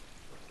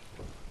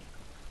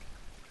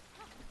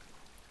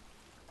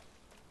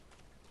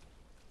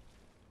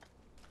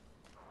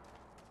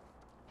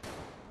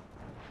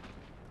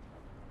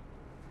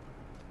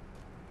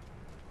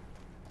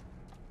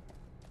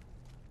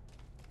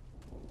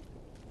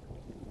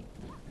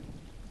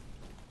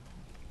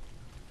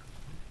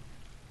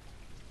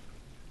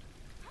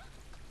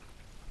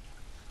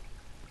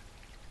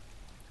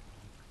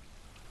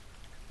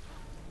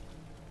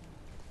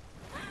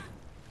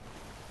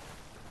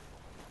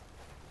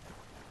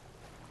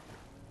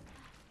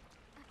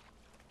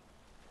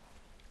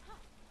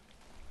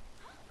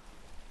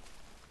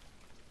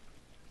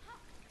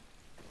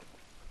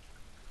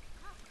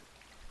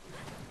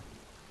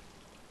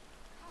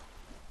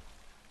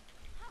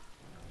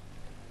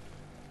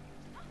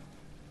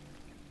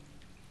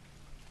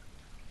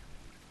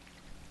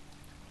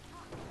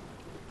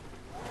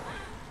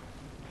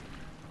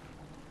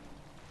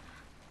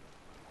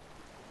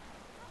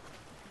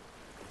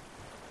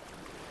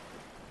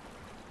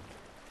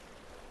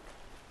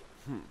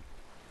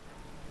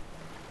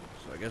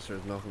 So I guess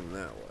there's nothing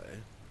that way.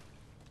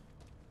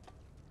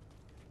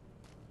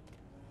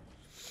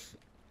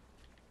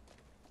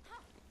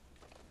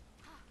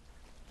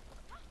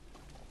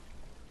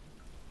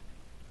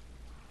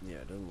 Yeah,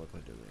 it doesn't look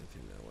like there's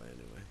anything that way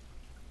anyway.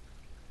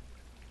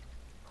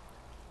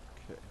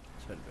 Okay,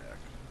 let's head back.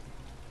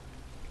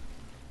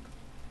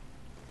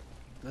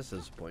 That's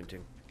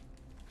disappointing.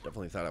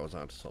 Definitely thought I was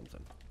onto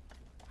something.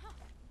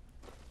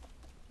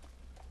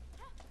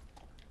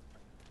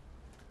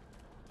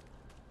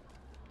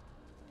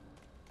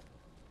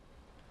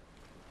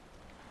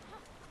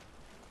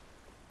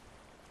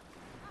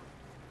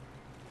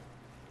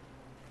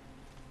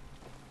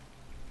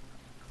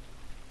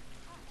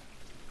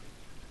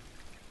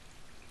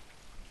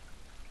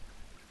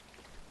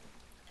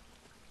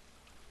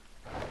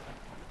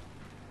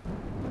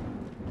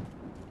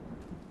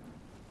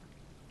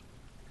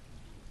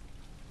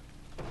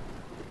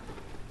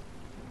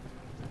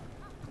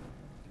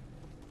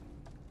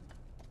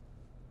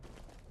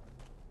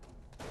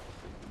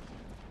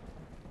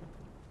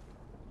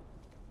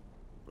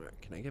 Alright,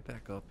 can I get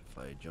back up if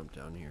I jump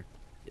down here?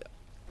 Yeah.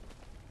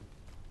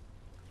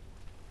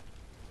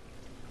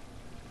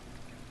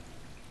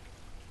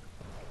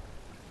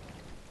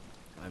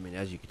 I mean,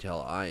 as you can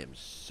tell, I am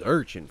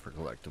searching for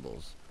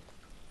collectibles.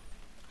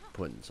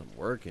 Putting some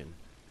work in.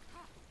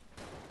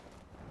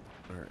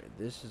 Alright,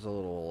 this is a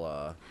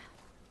little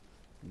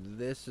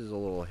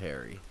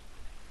hairy.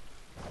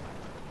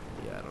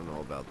 Yeah, I don't know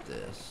about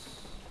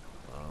this.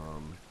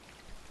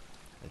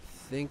 I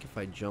think if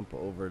I jump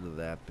over to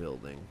that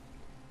building,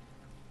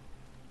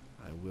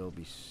 I will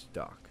be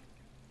stuck.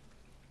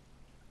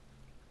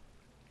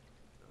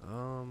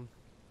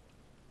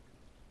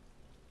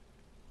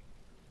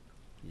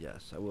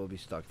 Yes, I will be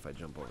stuck if I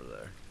jump over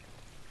there.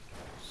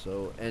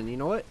 So, and you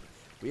know what?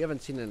 We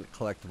haven't seen a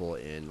collectible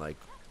in, like,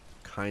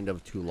 kind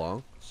of too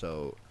long.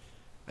 So,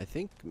 I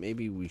think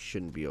maybe we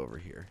shouldn't be over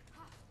here.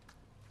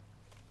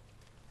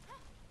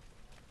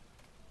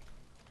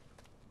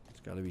 It's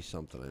got to be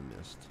something I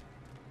missed.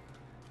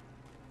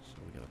 So,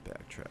 we got to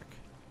backtrack.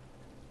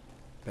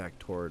 Back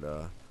toward,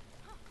 the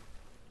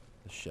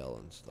shell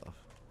and stuff.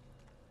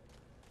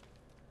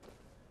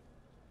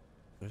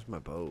 There's my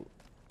boat.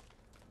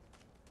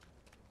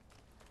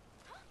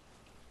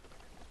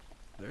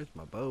 There's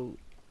my boat.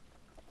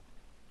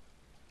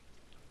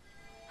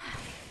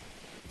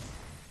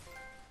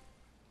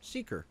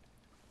 Seeker.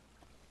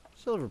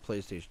 Silver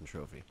PlayStation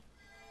trophy.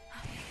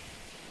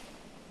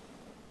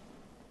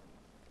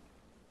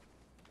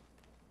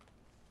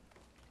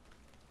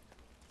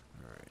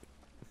 Alright.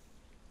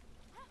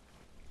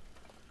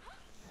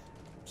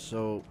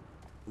 So,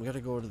 we gotta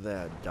go to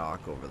that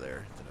dock over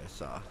there that I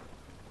saw.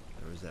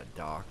 There was that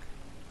dock.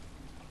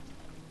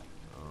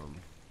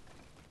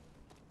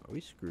 Are we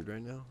screwed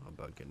right now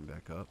about getting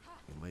back up?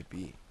 We might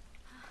be.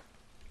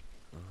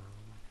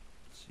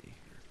 Let's see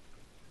here.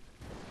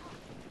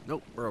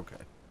 Nope, we're okay.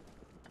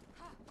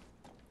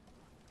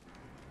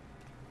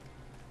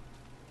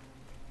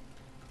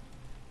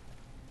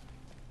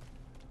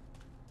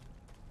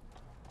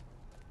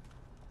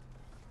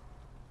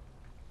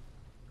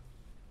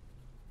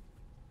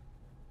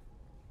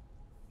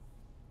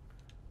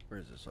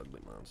 Where's this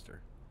ugly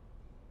monster?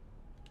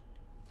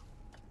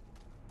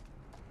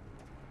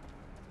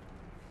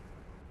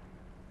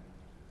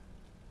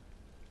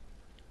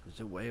 Is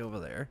it way over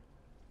there?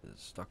 Is it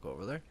stuck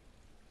over there?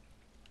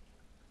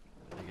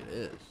 I think it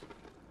is.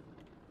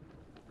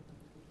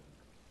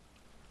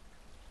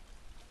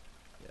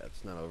 Yeah,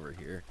 it's not over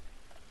here.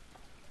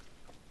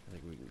 I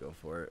think we can go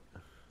for it.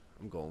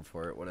 I'm going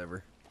for it,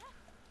 whatever.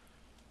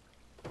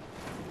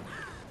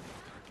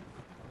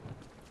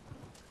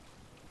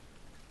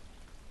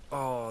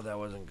 Oh, that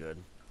wasn't good.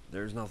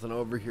 There's nothing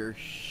over here.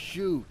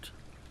 Shoot!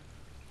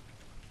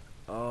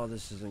 Oh,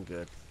 this isn't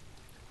good.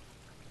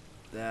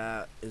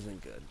 That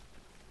isn't good.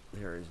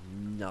 There is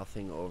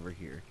nothing over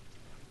here.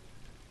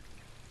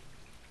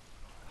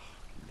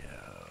 Oh,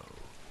 no.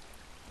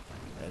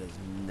 That is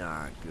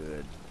not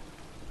good.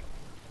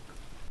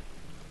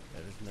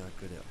 That is not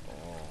good at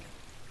all.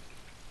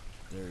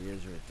 There he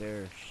is right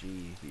there.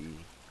 He.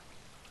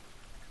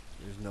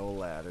 There's no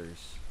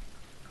ladders.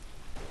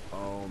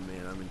 Oh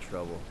man, I'm in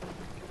trouble.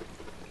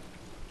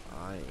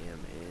 I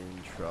am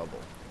in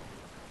trouble.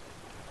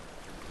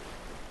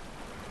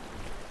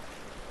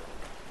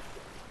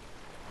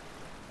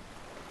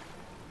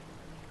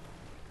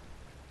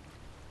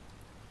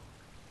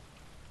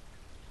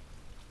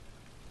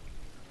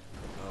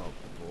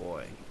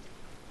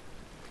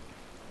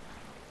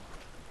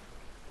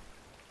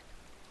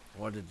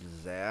 What a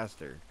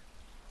disaster.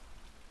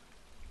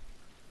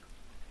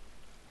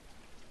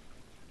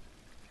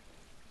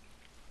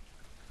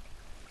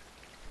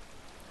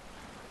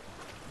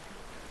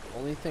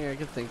 Only thing I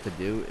could think to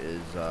do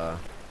is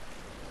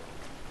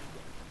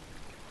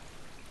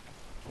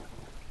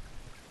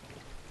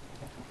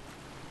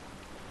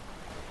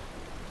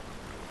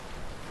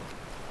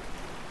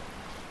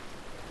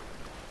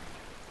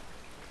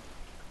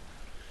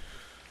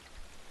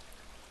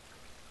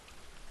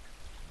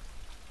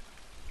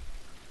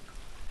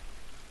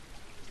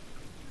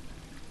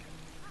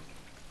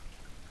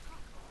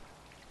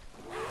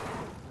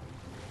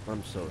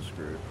I'm so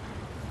screwed.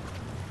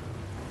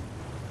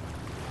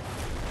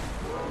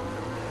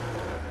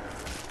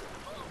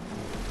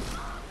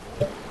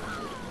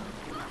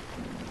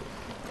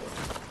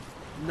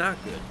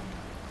 Not good.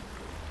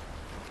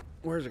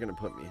 Where's it gonna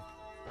put me?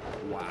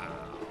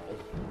 Wow.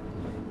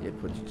 It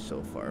puts you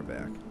so far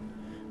back.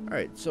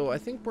 Alright, so I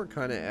think we're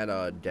kind of at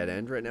a dead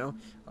end right now.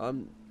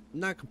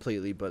 Not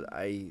completely, but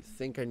I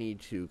think I need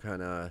to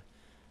kind of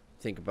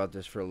think about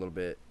this for a little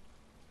bit.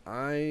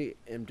 I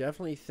am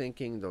definitely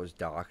thinking those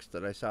docks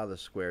that I saw, the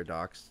square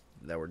docks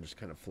that were just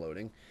kind of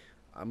floating,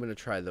 I'm going to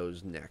try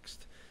those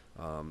next.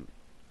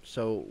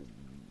 So,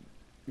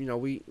 you know,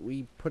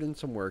 we put in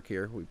some work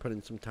here. We put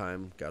in some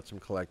time, got some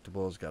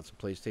collectibles, got some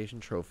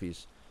PlayStation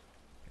trophies,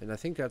 and I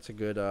think that's a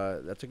good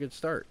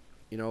start.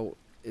 You know,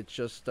 it's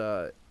just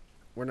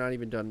we're not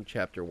even done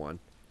chapter 1,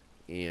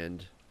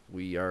 and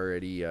we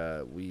already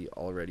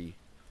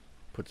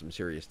put some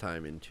serious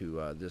time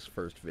into this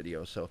first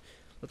video. So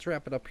let's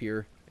wrap it up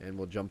here, and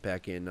we'll jump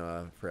back in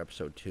for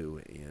episode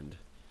 2, and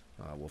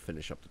we'll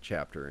finish up the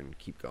chapter and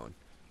keep going.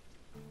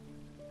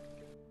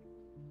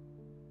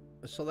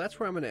 So that's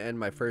where I'm going to end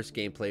my first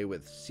gameplay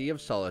with Sea of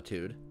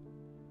Solitude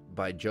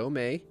by Joe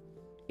May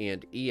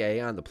and EA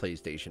on the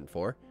PlayStation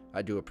 4.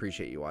 I do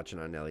appreciate you watching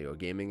on Nalyo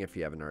Gaming. If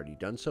you haven't already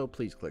done so,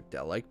 please click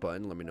that like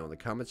button. Let me know in the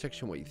comment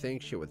section what you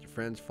think. Share with your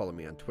friends. Follow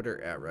me on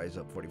Twitter at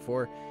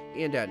RiseUp44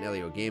 and at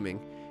Nalyo Gaming.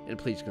 And and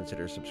please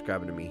consider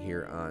subscribing to me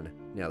here on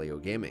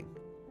Nalyo Gaming.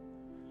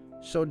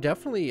 So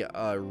definitely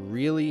a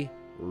really,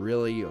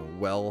 really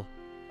well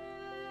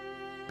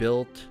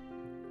built,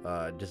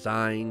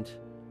 designed,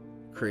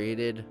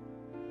 created,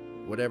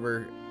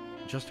 whatever,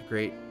 just a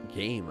great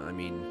game. I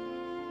mean,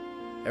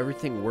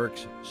 everything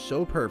works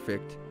so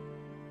perfect.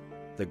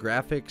 The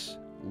graphics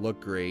look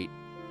great.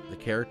 The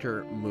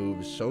character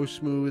moves so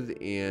smooth,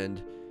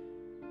 and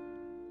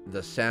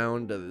the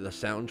sound, the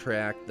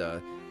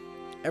soundtrack,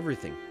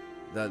 everything,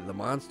 the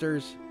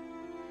monsters,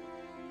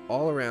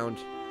 all around,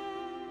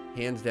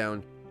 hands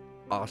down,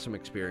 awesome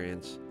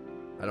experience.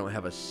 I don't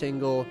have a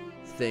single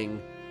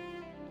thing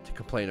to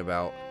complain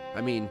about.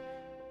 I mean,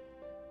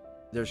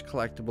 there's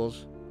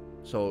collectibles,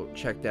 so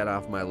check that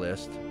off my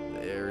list.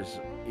 There's,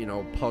 you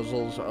know,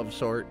 puzzles of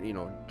sort, you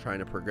know, trying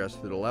to progress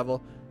through the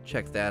level.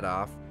 Check that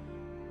off.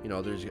 You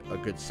know, there's a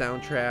good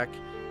soundtrack,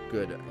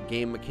 good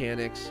game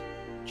mechanics.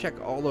 Check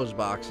all those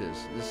boxes.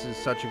 This is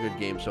such a good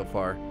game so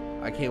far.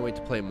 I can't wait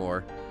to play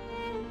more.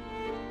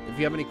 If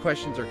you have any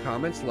questions or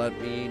comments, let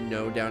me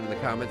know down in the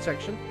comment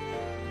section.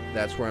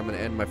 That's where I'm going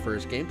to end my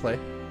first gameplay.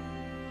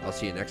 I'll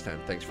see you next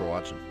time. Thanks for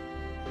watching.